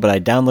playing, but I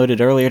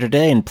downloaded earlier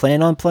today and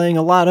plan on playing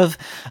a lot of.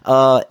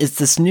 It's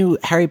this new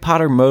Harry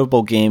Potter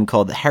mobile game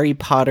called Harry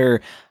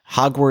Potter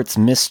Hogwarts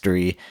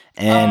Mystery,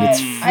 and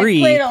it's free.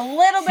 I played a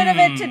little bit of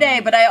it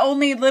today, but I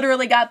only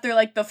literally got through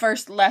like the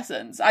first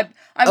lessons. I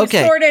was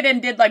sorted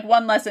and did like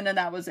one lesson, and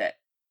that was it.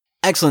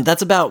 Excellent.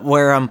 That's about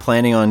where I'm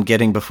planning on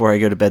getting before I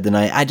go to bed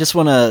tonight. I just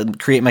want to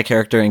create my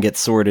character and get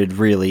sorted,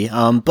 really.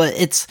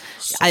 But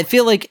I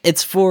feel like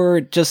it's for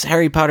just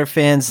Harry Potter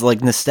fans,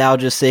 like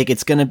nostalgia's sake.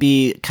 It's going to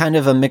be kind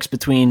of a mix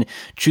between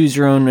choose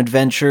your own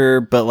adventure,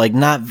 but like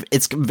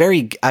it's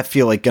very, I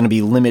feel like, going to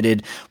be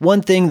limited.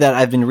 One thing that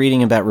I've been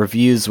reading about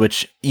reviews,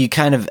 which you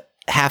kind of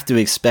have to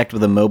expect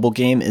with a mobile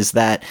game, is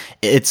that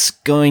it's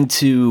going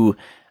to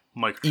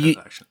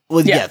microtransactions.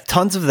 Yeah,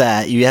 tons of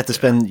that. You have to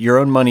spend your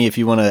own money if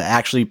you want to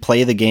actually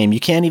play the game. You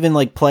can't even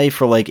like play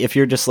for like, if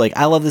you're just like,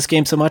 I love this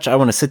game so much, I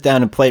want to sit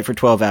down and play it for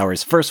 12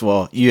 hours. First of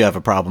all, you have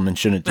a problem and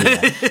shouldn't do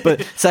that.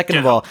 But second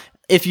of all,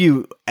 if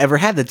you ever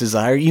had that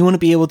desire, you want to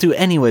be able to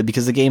anyway,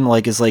 because the game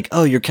like is like,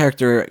 oh, your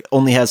character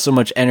only has so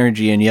much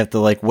energy and you have to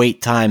like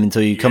wait time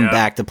until you come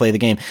back to play the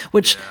game,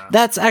 which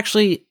that's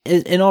actually,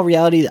 in all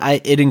reality,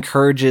 it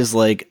encourages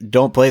like,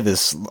 don't play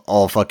this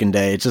all fucking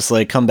day. It's just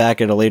like, come back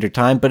at a later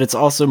time, but it's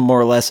also more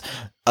or less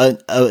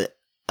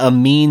a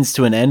means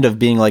to an end of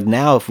being like,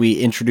 now if we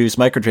introduce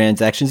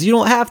microtransactions, you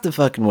don't have to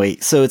fucking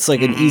wait. So it's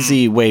like an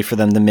easy way for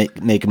them to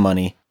make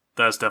money.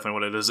 That's definitely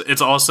what it is.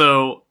 It's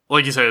also,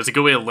 like you said, it's a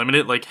good way to limit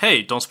it. Like,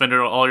 hey, don't spend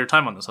all your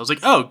time on this. I was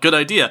like, oh, good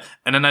idea.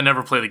 And then I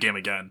never play the game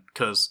again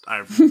because I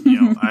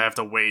have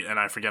to wait and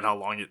I forget how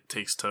long it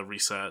takes to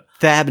reset.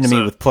 That happened to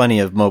me with plenty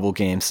of mobile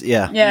games.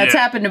 Yeah, it's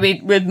happened to me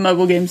with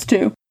mobile games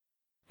too.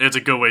 It's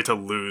a good way to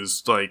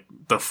lose like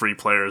the free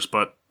players,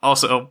 but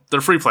also they're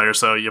free players,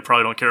 so you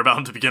probably don't care about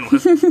them to begin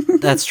with.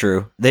 That's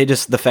true.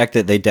 The fact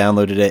that they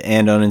downloaded it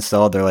and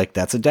uninstalled, they're like,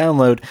 that's a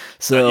download.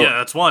 So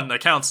that's one that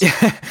counts.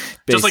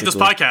 Just like this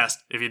podcast,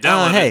 if you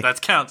download it,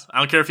 that counts. I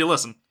don't care if you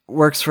listen.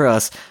 Works for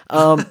us.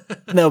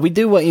 No, we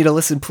do want you to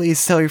listen.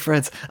 Please tell your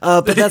friends.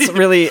 But that's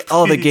really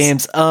all the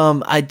games.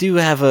 I do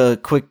have a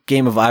quick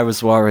game of I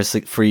Was Walrus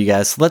for you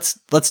guys.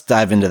 Let's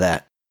dive into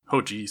that.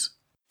 Oh, geez.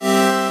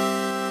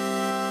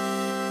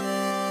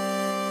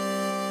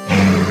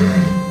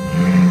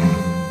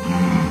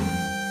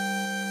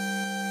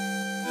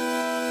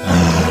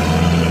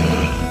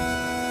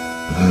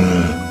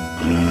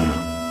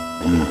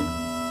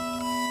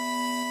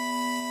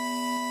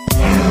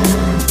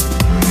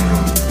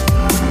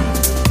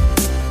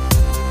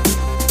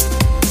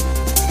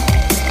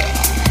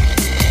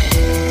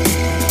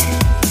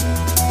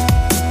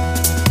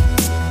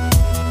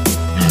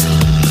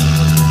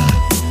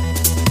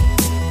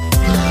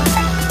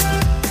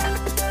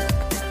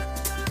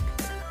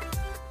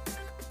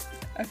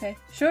 Okay,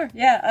 sure.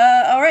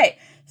 Yeah. All right.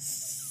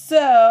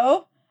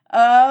 So,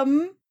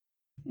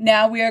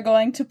 now we are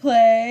going to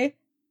play.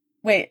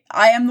 Wait,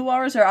 I am the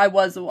walrus or I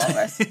was the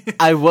walrus?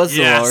 I was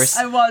the walrus.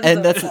 I was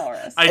the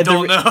walrus. I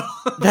don't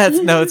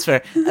know. It's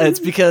fair. It's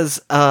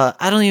because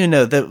I don't even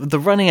know. The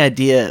running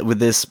idea with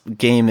this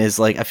game is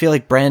like, I feel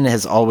like Bren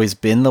has always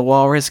been the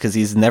walrus because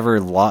he's never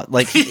lost.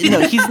 Like,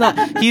 he's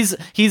not.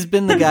 He's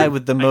been the guy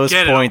with the most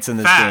points in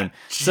this game.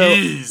 So,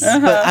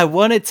 but I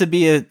want it to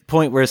be a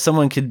point where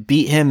someone could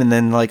beat him, and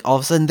then like all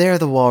of a sudden they're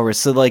the walrus.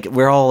 So like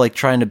we're all like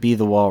trying to be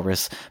the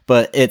walrus,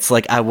 but it's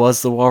like I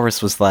was the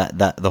walrus was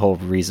that the whole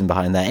reason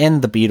behind that. And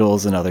the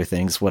Beatles and other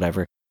things,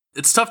 whatever.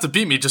 It's tough to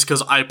beat me just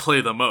because I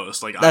play the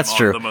most. Like, that's I'm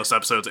true. on the most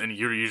episodes, and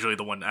you're usually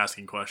the one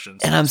asking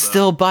questions. And I'm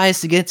still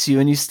biased against you,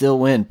 and you still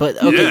win.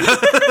 But okay.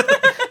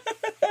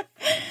 Yeah.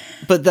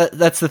 But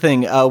that's the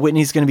thing.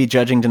 Whitney's going to be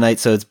judging tonight,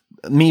 so it's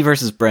me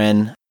versus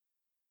Bren.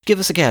 Give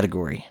us a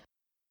category.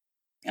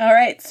 All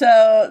right,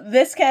 so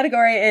this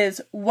category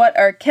is what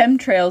are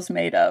chemtrails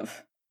made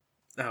of?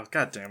 Oh,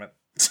 god damn it.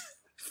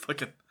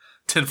 Fucking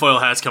tinfoil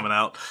hats coming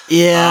out.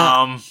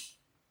 Yeah.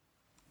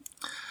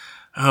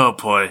 Oh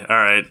boy,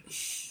 alright. Do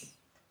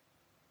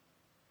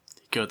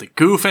you go with the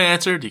goof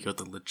answer? Do you go with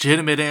the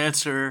legitimate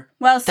answer?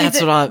 Well, see,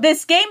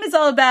 this game is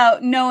all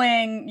about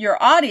knowing your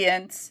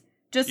audience,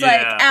 just like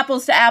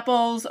Apples to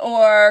Apples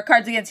or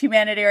Cards Against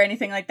Humanity or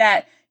anything like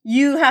that.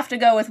 You have to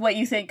go with what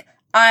you think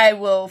I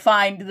will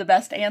find the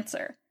best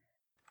answer.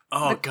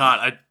 Oh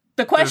god,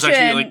 the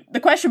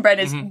question,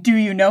 Brent, is do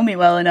you know me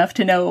well enough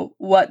to know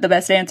what the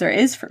best answer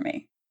is for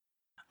me?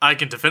 I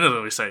can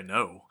definitively say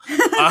no.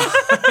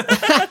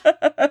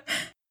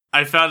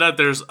 I found out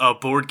there's a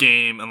board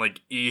game and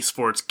like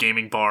esports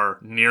gaming bar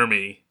near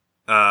me,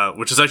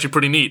 which is actually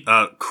pretty neat.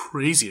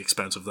 Crazy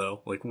expensive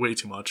though, like way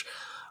too much.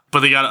 But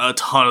they got a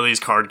ton of these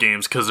card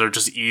games because they're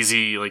just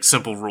easy, like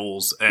simple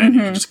rules, and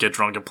you can just get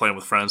drunk and play them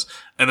with friends.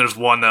 And there's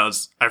one that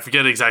was, I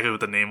forget exactly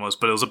what the name was,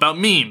 but it was about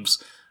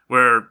memes,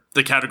 where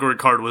the category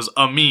card was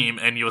a meme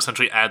and you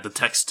essentially add the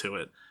text to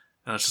it.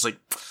 And it's just like,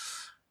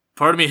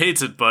 part of me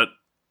hates it, but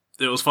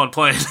it was fun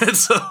playing it,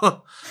 so.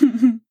 All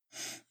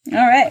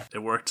right. It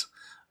worked.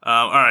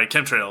 All right,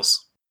 chemtrails.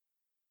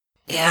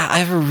 Yeah, I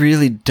have a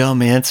really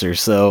dumb answer,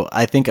 so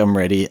I think I'm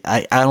ready.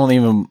 I don't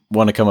even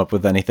want to come up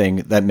with anything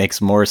that makes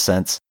more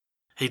sense.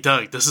 Hey,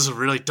 Doug, this is a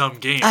really dumb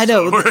game. I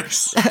know. So it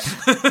works.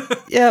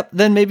 Yeah,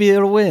 then maybe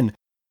it'll win.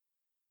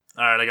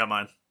 All right, I got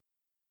mine.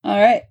 All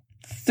right.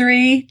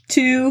 3,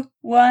 2,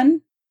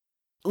 1.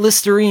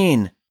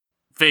 Listerine.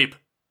 Vape.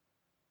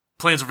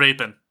 Planes are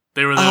vaping.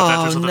 They were the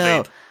inventors of the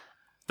vape.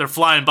 They're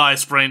flying by,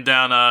 spraying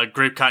down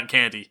grape cotton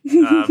candy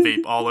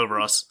vape all over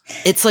us.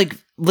 It's like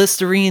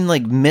Listerine,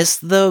 like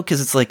mist though,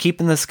 because it's like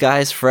keeping the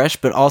skies fresh,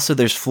 but also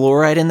there's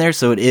fluoride in there,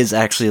 so it is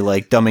actually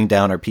like dumbing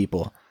down our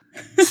people.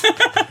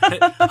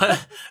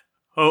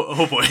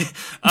 Oh boy.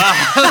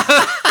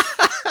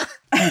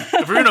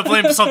 If we're gonna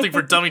blame something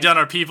for dumbing down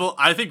our people,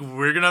 I think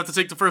we're gonna have to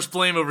take the first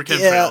blame over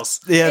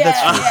chemtrails. Yeah,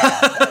 that's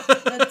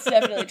true. That's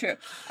definitely true.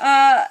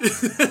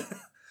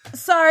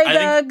 Sorry,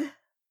 Doug.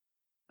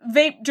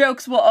 vape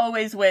jokes will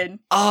always win.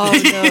 Oh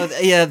no,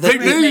 yeah, Vape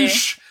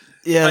Niche!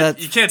 Yeah,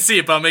 you can't see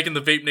it, but I'm making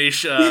the Vape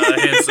Niche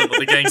hand symbol,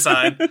 the gang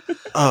sign.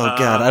 Oh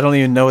god, I don't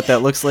even know what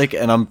that looks like,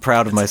 and I'm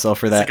proud of myself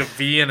for that. It's like a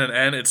V and an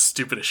N. It's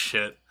stupid as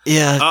shit.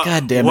 Yeah,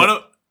 god damn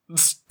it.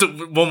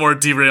 One more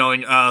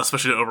derailing,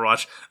 especially to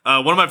Overwatch.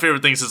 One of my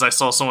favorite things is I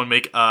saw someone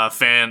make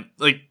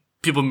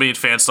people made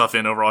fan stuff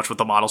in Overwatch with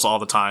the models all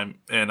the time,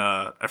 and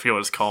I forget what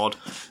it's called,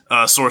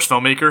 Source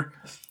Filmmaker,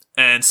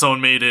 and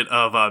someone made it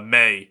of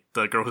May,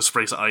 the girl who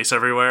sprays ice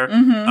everywhere,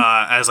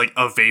 as like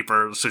a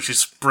vapor. So she's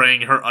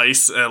spraying her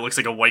ice, and it looks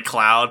like a white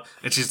cloud,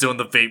 and she's doing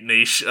the Vape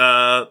Niche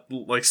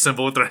like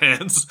symbol with her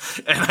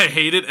hands, and I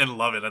hate it and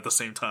love it at the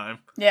same time.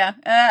 Yeah,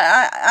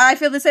 I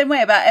feel the same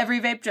way about every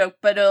vape joke,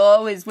 but it'll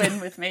always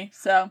win with me.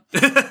 So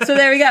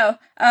there we go.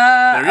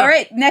 All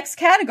right, next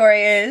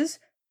category is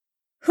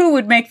who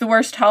would make the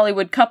worst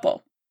Hollywood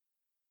couple?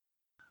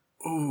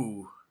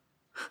 Ooh.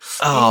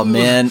 Oh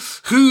man,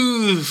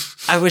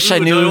 I wish I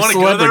knew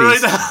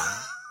celebrities.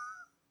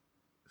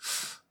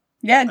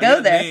 Yeah,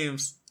 go there.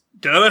 Names.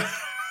 Go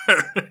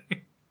there.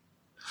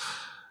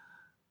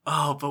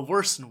 Oh, but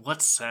worse in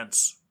what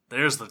sense?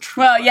 There's the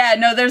truth. Well, yeah,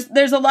 no,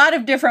 there's a lot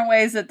of different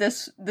ways that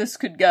this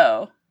could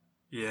go.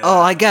 Yeah.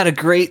 Oh, I got a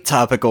great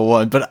topical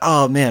one, but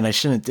oh man, I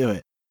shouldn't do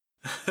it.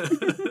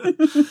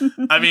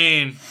 I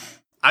mean,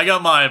 I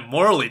got my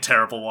morally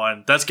terrible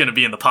one. That's going to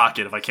be in the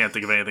pocket if I can't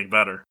think of anything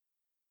better.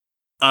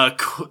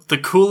 The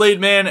Kool-Aid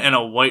Man and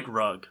a white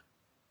rug.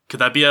 Could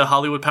that be a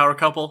Hollywood power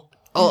couple?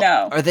 Oh,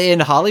 no. Are they in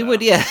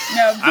Hollywood? No. Yeah.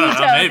 No, veto. I don't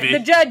know, maybe. The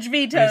judge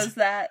vetoes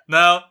that.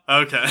 No?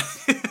 Okay.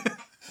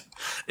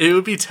 It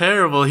would be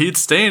terrible. He'd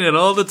stain it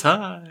all the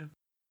time.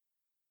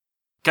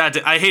 God,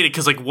 I hate it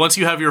because like once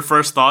you have your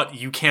first thought,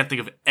 you can't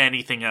think of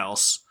anything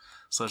else.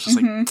 So it's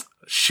just like,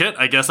 shit,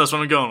 I guess that's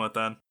what I'm going with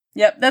then.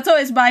 Yep, that's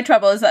always my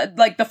trouble, is that,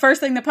 like, the first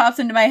thing that pops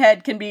into my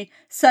head can be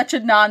such a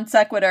non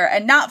sequitur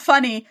and not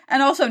funny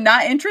and also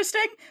not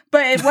interesting,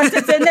 but once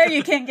it's in there,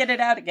 you can't get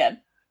it out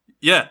again.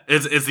 Yeah,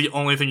 it's the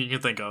only thing you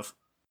can think of.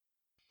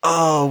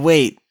 Oh,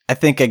 wait. I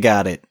think I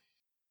got it.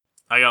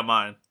 I got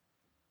mine.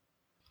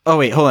 Oh,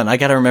 wait, hold on. I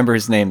gotta remember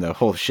his name, though.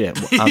 Oh, shit.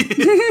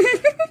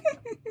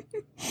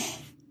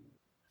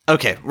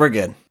 Okay, we're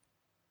good.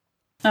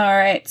 All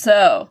right,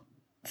 so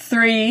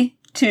 3,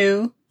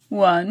 2,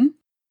 1.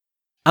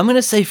 I'm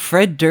gonna say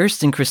Fred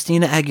Durst and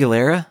Christina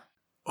Aguilera.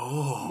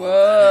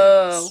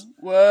 Oh.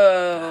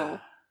 Whoa.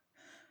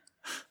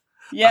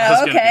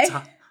 Yeah, okay.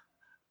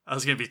 I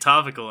was gonna be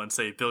topical and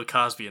say Bill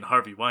Cosby and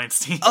Harvey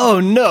Weinstein.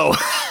 Oh, no.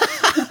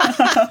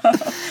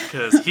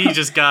 Because he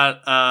just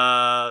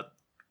got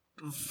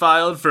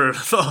filed for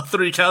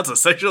 3 counts of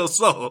sexual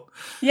assault.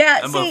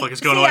 Yeah, that motherfucker's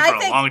going away for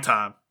a long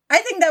time. I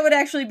think that would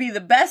actually be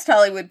the best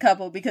Hollywood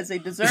couple because they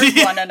deserve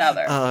one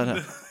another. Oh,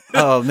 no.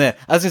 Oh, man.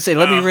 I was gonna say,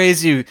 let me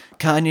raise you,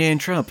 Kanye and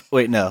Trump.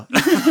 Wait, no.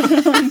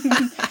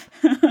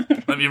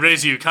 Let me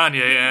raise you,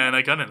 Kanye, and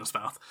a gun in his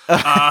mouth.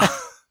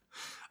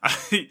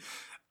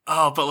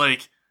 But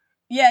like...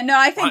 Yeah, no,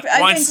 I think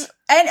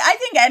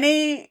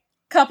any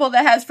couple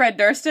that has Fred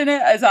Durst in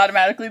it is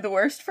automatically the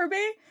worst for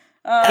me.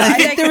 I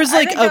think there was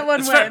like that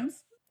one wins.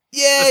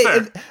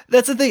 Yeah,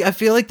 that's the thing. I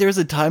feel like there was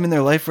a time in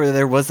their life where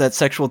there was that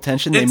sexual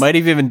tension. They might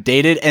have even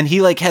dated, and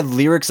he like had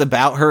lyrics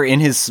about her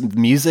in his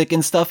music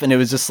and stuff, and it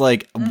was just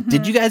like,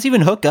 did you guys even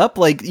hook up?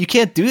 Like, you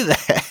can't do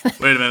that.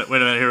 Wait a minute,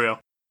 here we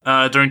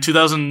go. During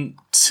 2000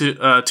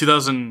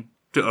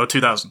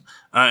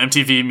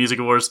 MTV Music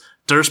Awards,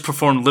 Durst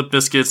performed Limp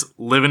Bizkit's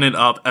Living It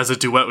Up as a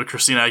duet with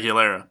Christina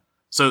Aguilera.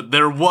 So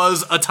there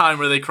was a time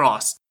where they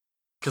crossed,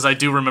 because I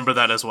do remember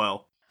that as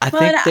well. I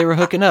think they were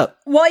hooking up.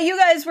 While you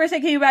guys were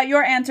thinking about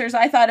your answers,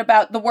 I thought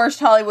about the worst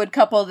Hollywood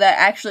couple that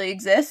actually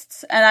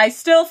exists, and I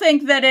still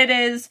think that it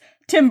is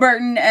Tim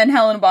Burton and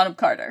Helena Bonham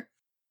Carter.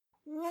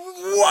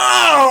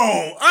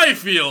 Wow! I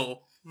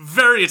feel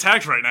very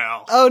attacked right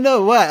now. Oh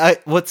no,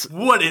 what?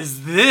 What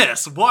is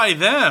this? Why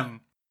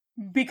them?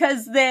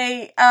 Because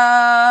they,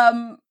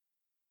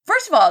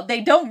 first of all,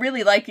 they don't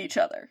really like each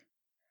other.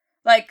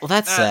 Like, well,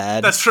 that's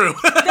sad. That's true.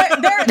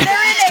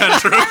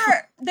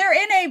 They're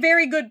in a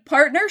very good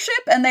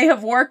partnership, and they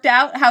have worked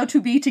out how to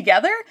be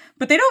together,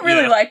 but they don't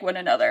really like one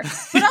another.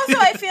 But also,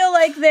 I feel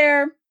like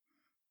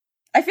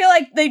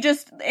they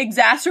just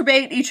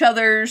exacerbate each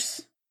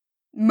other's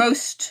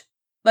most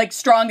like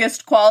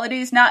strongest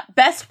qualities, not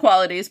best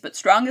qualities, but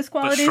strongest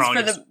qualities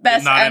for the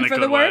best and for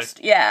the worst.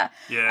 Way. Yeah.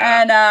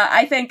 And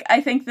I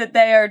think that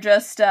they are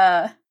just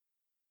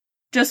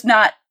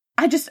not.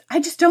 I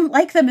just don't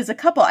like them as a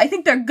couple. I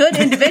think they're good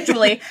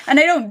individually, and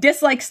I don't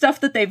dislike stuff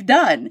that they've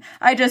done.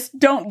 I just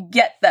don't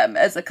get them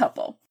as a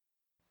couple.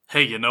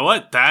 Hey, you know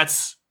what?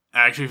 That's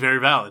actually very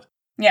valid.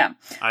 Yeah.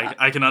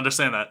 I can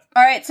understand that.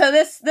 All right, so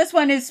this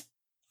one is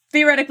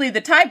theoretically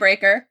the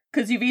tiebreaker,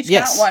 because you've each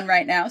got one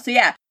right now. So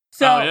yeah.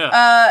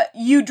 So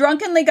you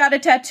drunkenly got a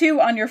tattoo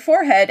on your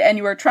forehead, and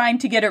you are trying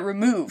to get it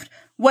removed.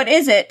 What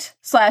is it?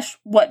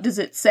 / what does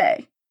it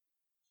say?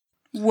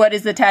 What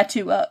is the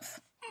tattoo of?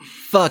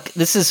 Fuck,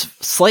 this is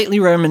slightly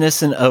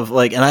reminiscent of,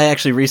 like, and I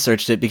actually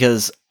researched it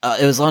because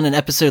It was on an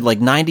episode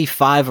like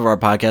 95 of our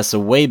podcast, so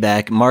way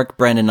back. Mark,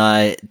 Brent, and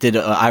I did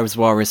I Was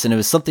Walrus, and it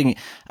was something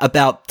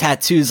about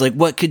tattoos, like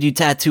what could you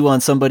tattoo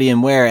on somebody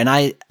and where? And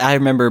I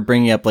remember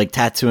bringing up like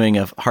tattooing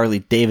a Harley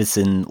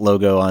Davidson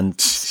logo on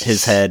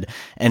his head,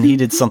 and he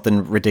did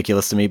something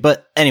ridiculous to me.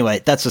 But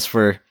anyway, that's just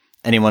for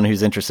anyone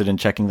who's interested in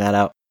checking that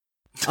out.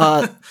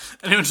 Anyone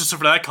interested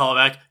for that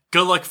callback?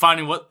 Good luck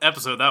finding what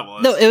episode that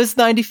was. No, it was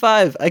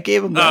 95. I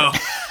gave him that.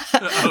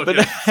 Oh.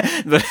 Okay.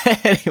 but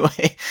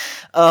anyway,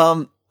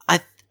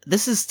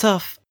 this is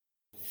tough.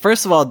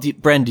 First of all,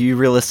 Bren, do you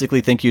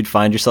realistically think you'd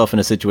find yourself in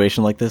a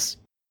situation like this?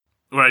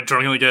 Where I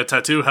drunkenly get a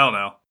tattoo? Hell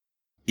no.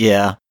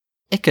 Yeah,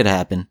 it could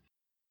happen.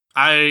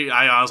 I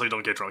honestly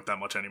don't get drunk that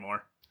much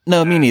anymore.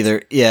 No, me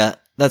neither. Yeah,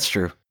 that's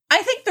true.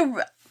 I think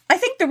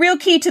the real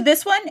key to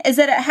this one is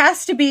that it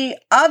has to be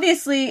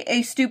obviously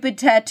a stupid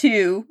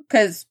tattoo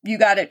because you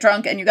got it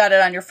drunk and you got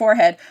it on your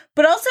forehead,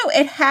 but also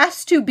it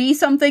has to be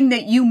something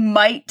that you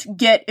might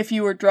get if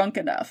you were drunk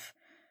enough.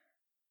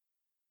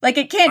 Like,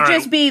 it can't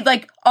just be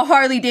like a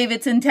Harley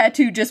Davidson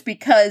tattoo just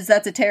because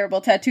that's a terrible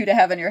tattoo to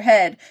have on your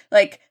head.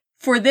 Like,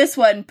 for this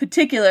one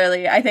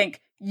particularly, I think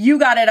you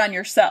got it on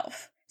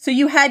yourself. So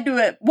you had to,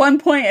 at one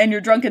point in your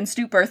drunken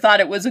stupor,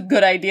 thought it was a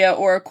good idea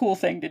or a cool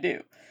thing to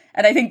do.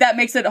 And I think that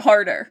makes it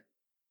harder.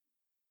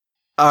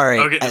 All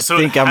right, okay, I so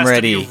think it has I'm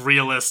ready. To be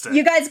realistic.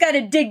 You guys got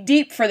to dig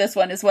deep for this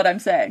one, is what I'm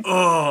saying. Oh,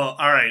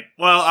 all right.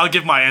 Well, I'll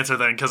give my answer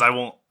then, because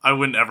I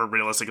wouldn't ever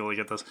realistically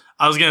get this.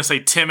 I was gonna say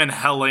Tim and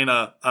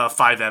Helena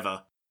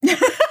 5-Eva. Okay.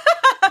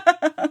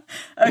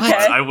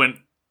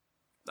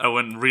 I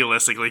wouldn't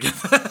realistically get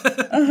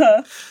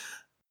that.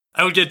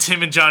 I would get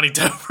Tim and Johnny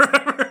Depp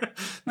forever.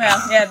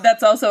 Well, yeah,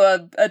 that's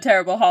also a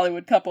terrible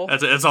Hollywood couple.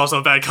 It's also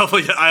a bad couple.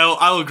 Yeah,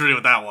 I'll agree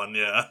with that one,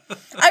 yeah.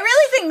 I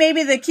really think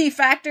maybe the key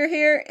factor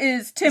here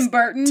is Tim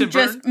Burton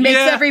just makes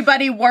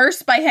everybody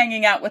worse by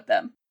hanging out with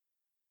them.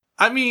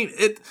 I mean,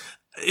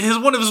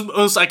 one of his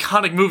most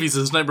iconic movies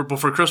is Nightmare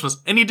Before Christmas,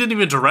 and he didn't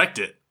even direct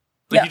it.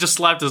 He just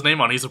slapped his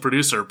name on. He's a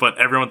producer, but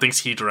everyone thinks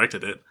he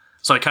directed it.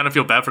 So I kind of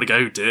feel bad for the guy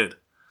who did.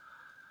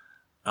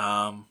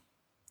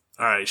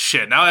 All right,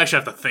 shit. Now I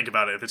actually have to think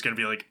about it if it's going to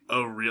be like,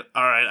 oh, real.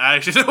 All right, I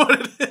actually know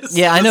what it is.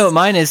 Yeah, I know what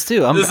mine is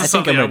too. I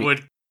think I'm ready. I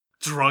would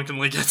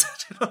drunkenly get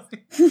tattooed.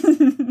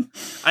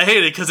 I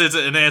hate it because it's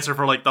an answer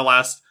for like the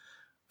last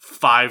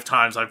 5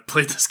 times I've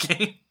played this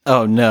game.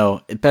 Oh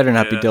no, it better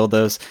not be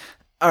dildos.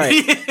 All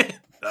right.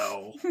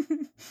 No.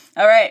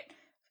 All right.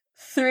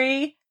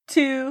 3,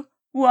 2,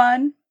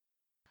 1.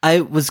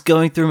 I was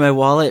going through my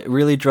wallet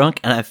really drunk,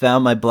 and I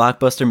found my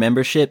Blockbuster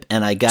membership,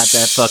 and I got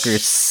that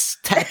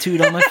fucker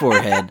tattooed on my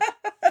forehead.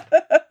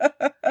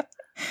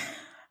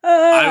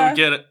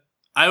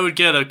 I would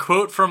get a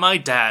quote from my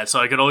dad,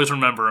 so I could always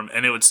remember him,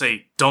 and it would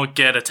say, "Don't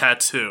get a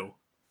tattoo."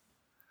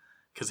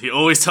 Because he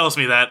always tells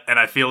me that, and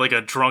I feel like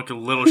a drunk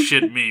little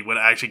shit me would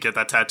actually get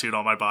that tattooed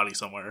on my body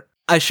somewhere.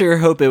 I sure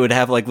hope it would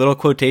have like little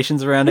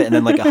quotations around it, and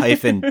then like a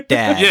hyphen,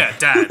 dad. Yeah,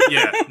 dad.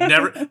 Yeah,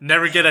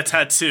 never get a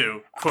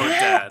tattoo. Quote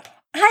dad.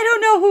 I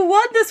don't know who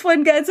won this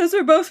one, guys. Those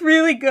are both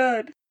really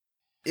good.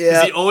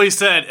 Yeah. He always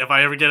said, if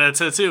I ever get a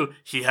tattoo,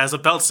 he has a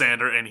belt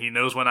sander and he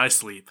knows when I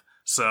sleep.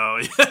 So,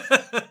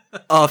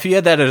 oh, if you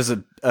had that as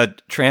a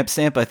tramp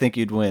stamp, I think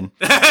you'd win.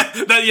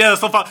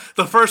 That's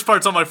the first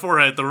part's on my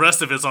forehead. The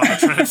rest of it's on the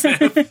tramp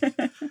stamp.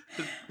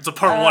 It's a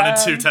part 1 and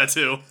 2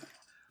 tattoo.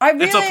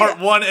 It's a part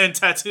 1 and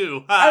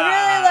tattoo. I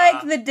really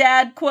like the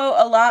dad quote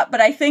a lot,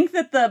 but I think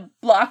that the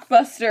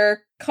Blockbuster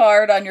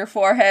card on your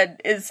forehead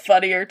is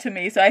funnier to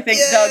me, so I think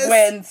Doug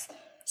wins.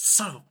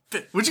 So,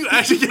 would you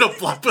actually get a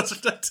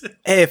Blockbuster tattoo?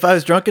 Hey, if I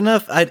was drunk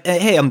enough,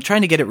 I'm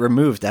trying to get it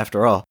removed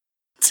after all.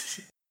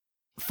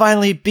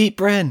 Finally beat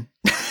Bren.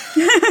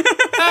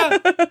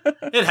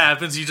 It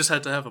happens. You just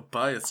have to have a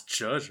biased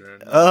judge.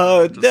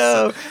 Oh,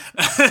 no.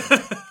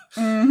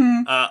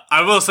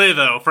 I will say,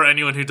 though, for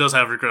anyone who does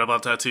have regret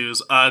about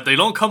tattoos, they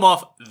don't come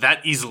off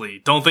that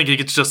easily. Don't think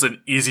it's just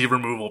an easy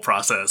removal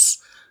process.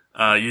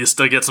 You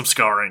still get some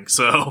scarring,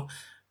 so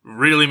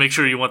really make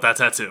sure you want that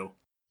tattoo.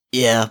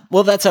 Yeah,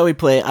 well, that's how we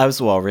play I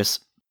Was Walrus.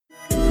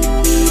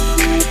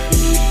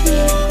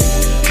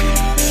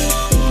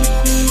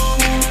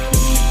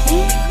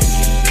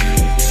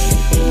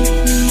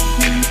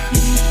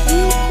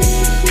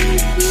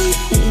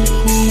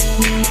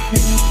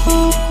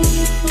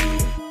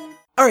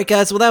 Alright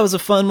guys, well that was a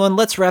fun one.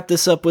 Let's wrap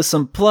this up with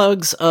some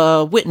plugs.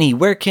 Whitney,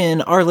 where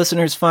can our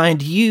listeners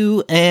find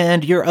you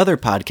and your other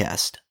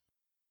podcast?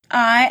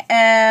 I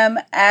am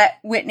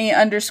at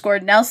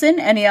Whitney_Nelson,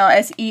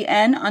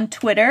 Nelsen, on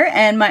Twitter,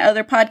 and my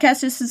other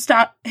podcast is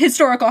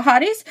Historical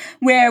Hotties,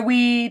 where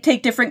we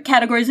take different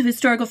categories of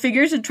historical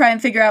figures and try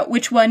and figure out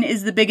which one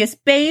is the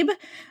biggest babe.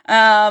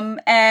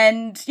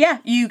 And yeah,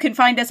 you can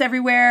find us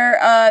everywhere.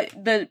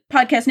 The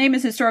podcast name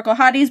is Historical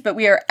Hotties, but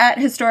we are at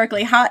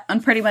Historically Hot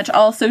on pretty much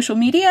all social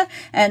media,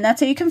 and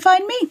that's how you can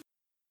find me.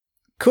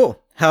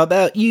 Cool. How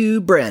about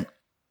you, Brent?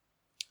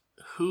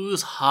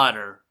 Who's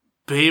hotter?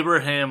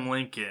 Abraham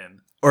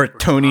Lincoln or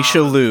Tony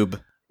Shalhoub?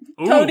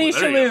 Tony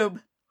Shalhoub.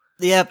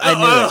 Yep, I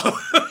knew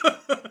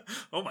it.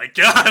 Oh my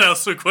god, that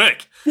was so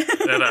quick.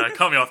 That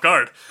caught me off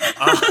guard.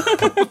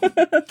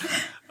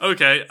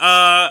 Okay,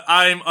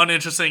 I'm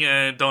uninteresting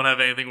and don't have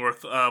anything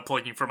worth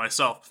plugging for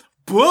myself.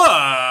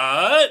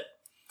 But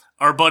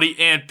our buddy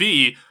Aunt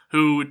B,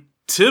 who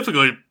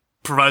typically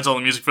provides all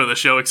the music for the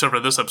show, except for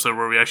this episode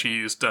where we actually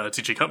used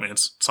TJ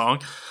Cutman's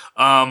song.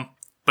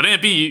 But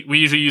Aunt B, we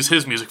usually use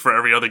his music for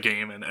every other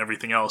game and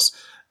everything else,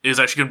 is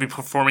actually going to be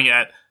performing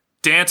at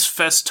Dance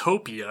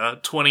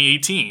Festopia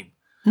 2018.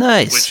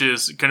 Nice. Which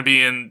is going to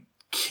be in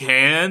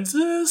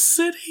Kansas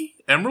City?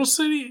 Emerald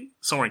City?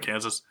 Somewhere in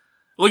Kansas.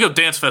 Look up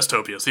Dance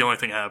Festopia. It's the only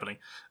thing happening.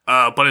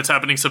 But it's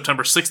happening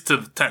September 6th to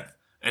the 10th.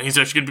 And he's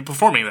actually going to be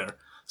performing there.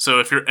 So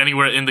if you're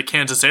anywhere in the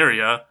Kansas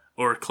area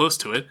or close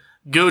to it,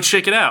 go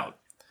check it out.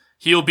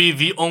 He'll be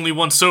the only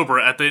one sober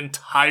at the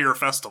entire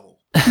festival.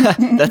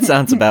 That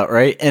sounds about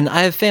right. And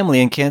I have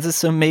family in Kansas,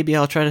 so maybe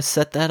I'll try to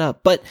set that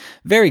up. But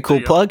very cool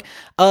plug.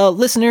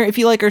 Listener, if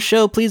you like our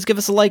show, please give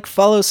us a like,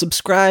 follow,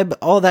 subscribe,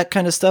 all that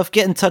kind of stuff.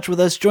 Get in touch with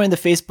us. Join the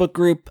Facebook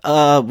group.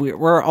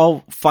 We're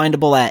all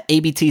findable at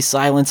ABT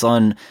Silence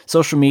on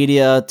social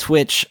media,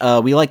 Twitch.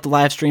 We like to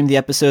live stream the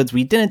episodes.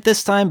 We didn't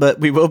this time, but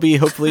we will be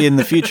hopefully in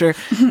the future.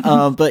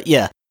 But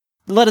yeah.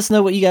 Let us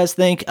know what you guys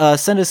think.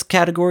 Send us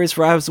categories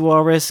for Ives the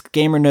Walrus,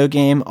 game or no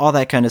game, all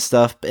that kind of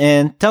stuff.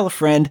 And tell a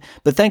friend.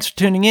 But thanks for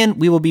tuning in.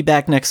 We will be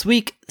back next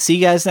week. See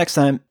you guys next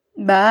time.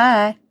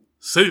 Bye.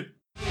 See you.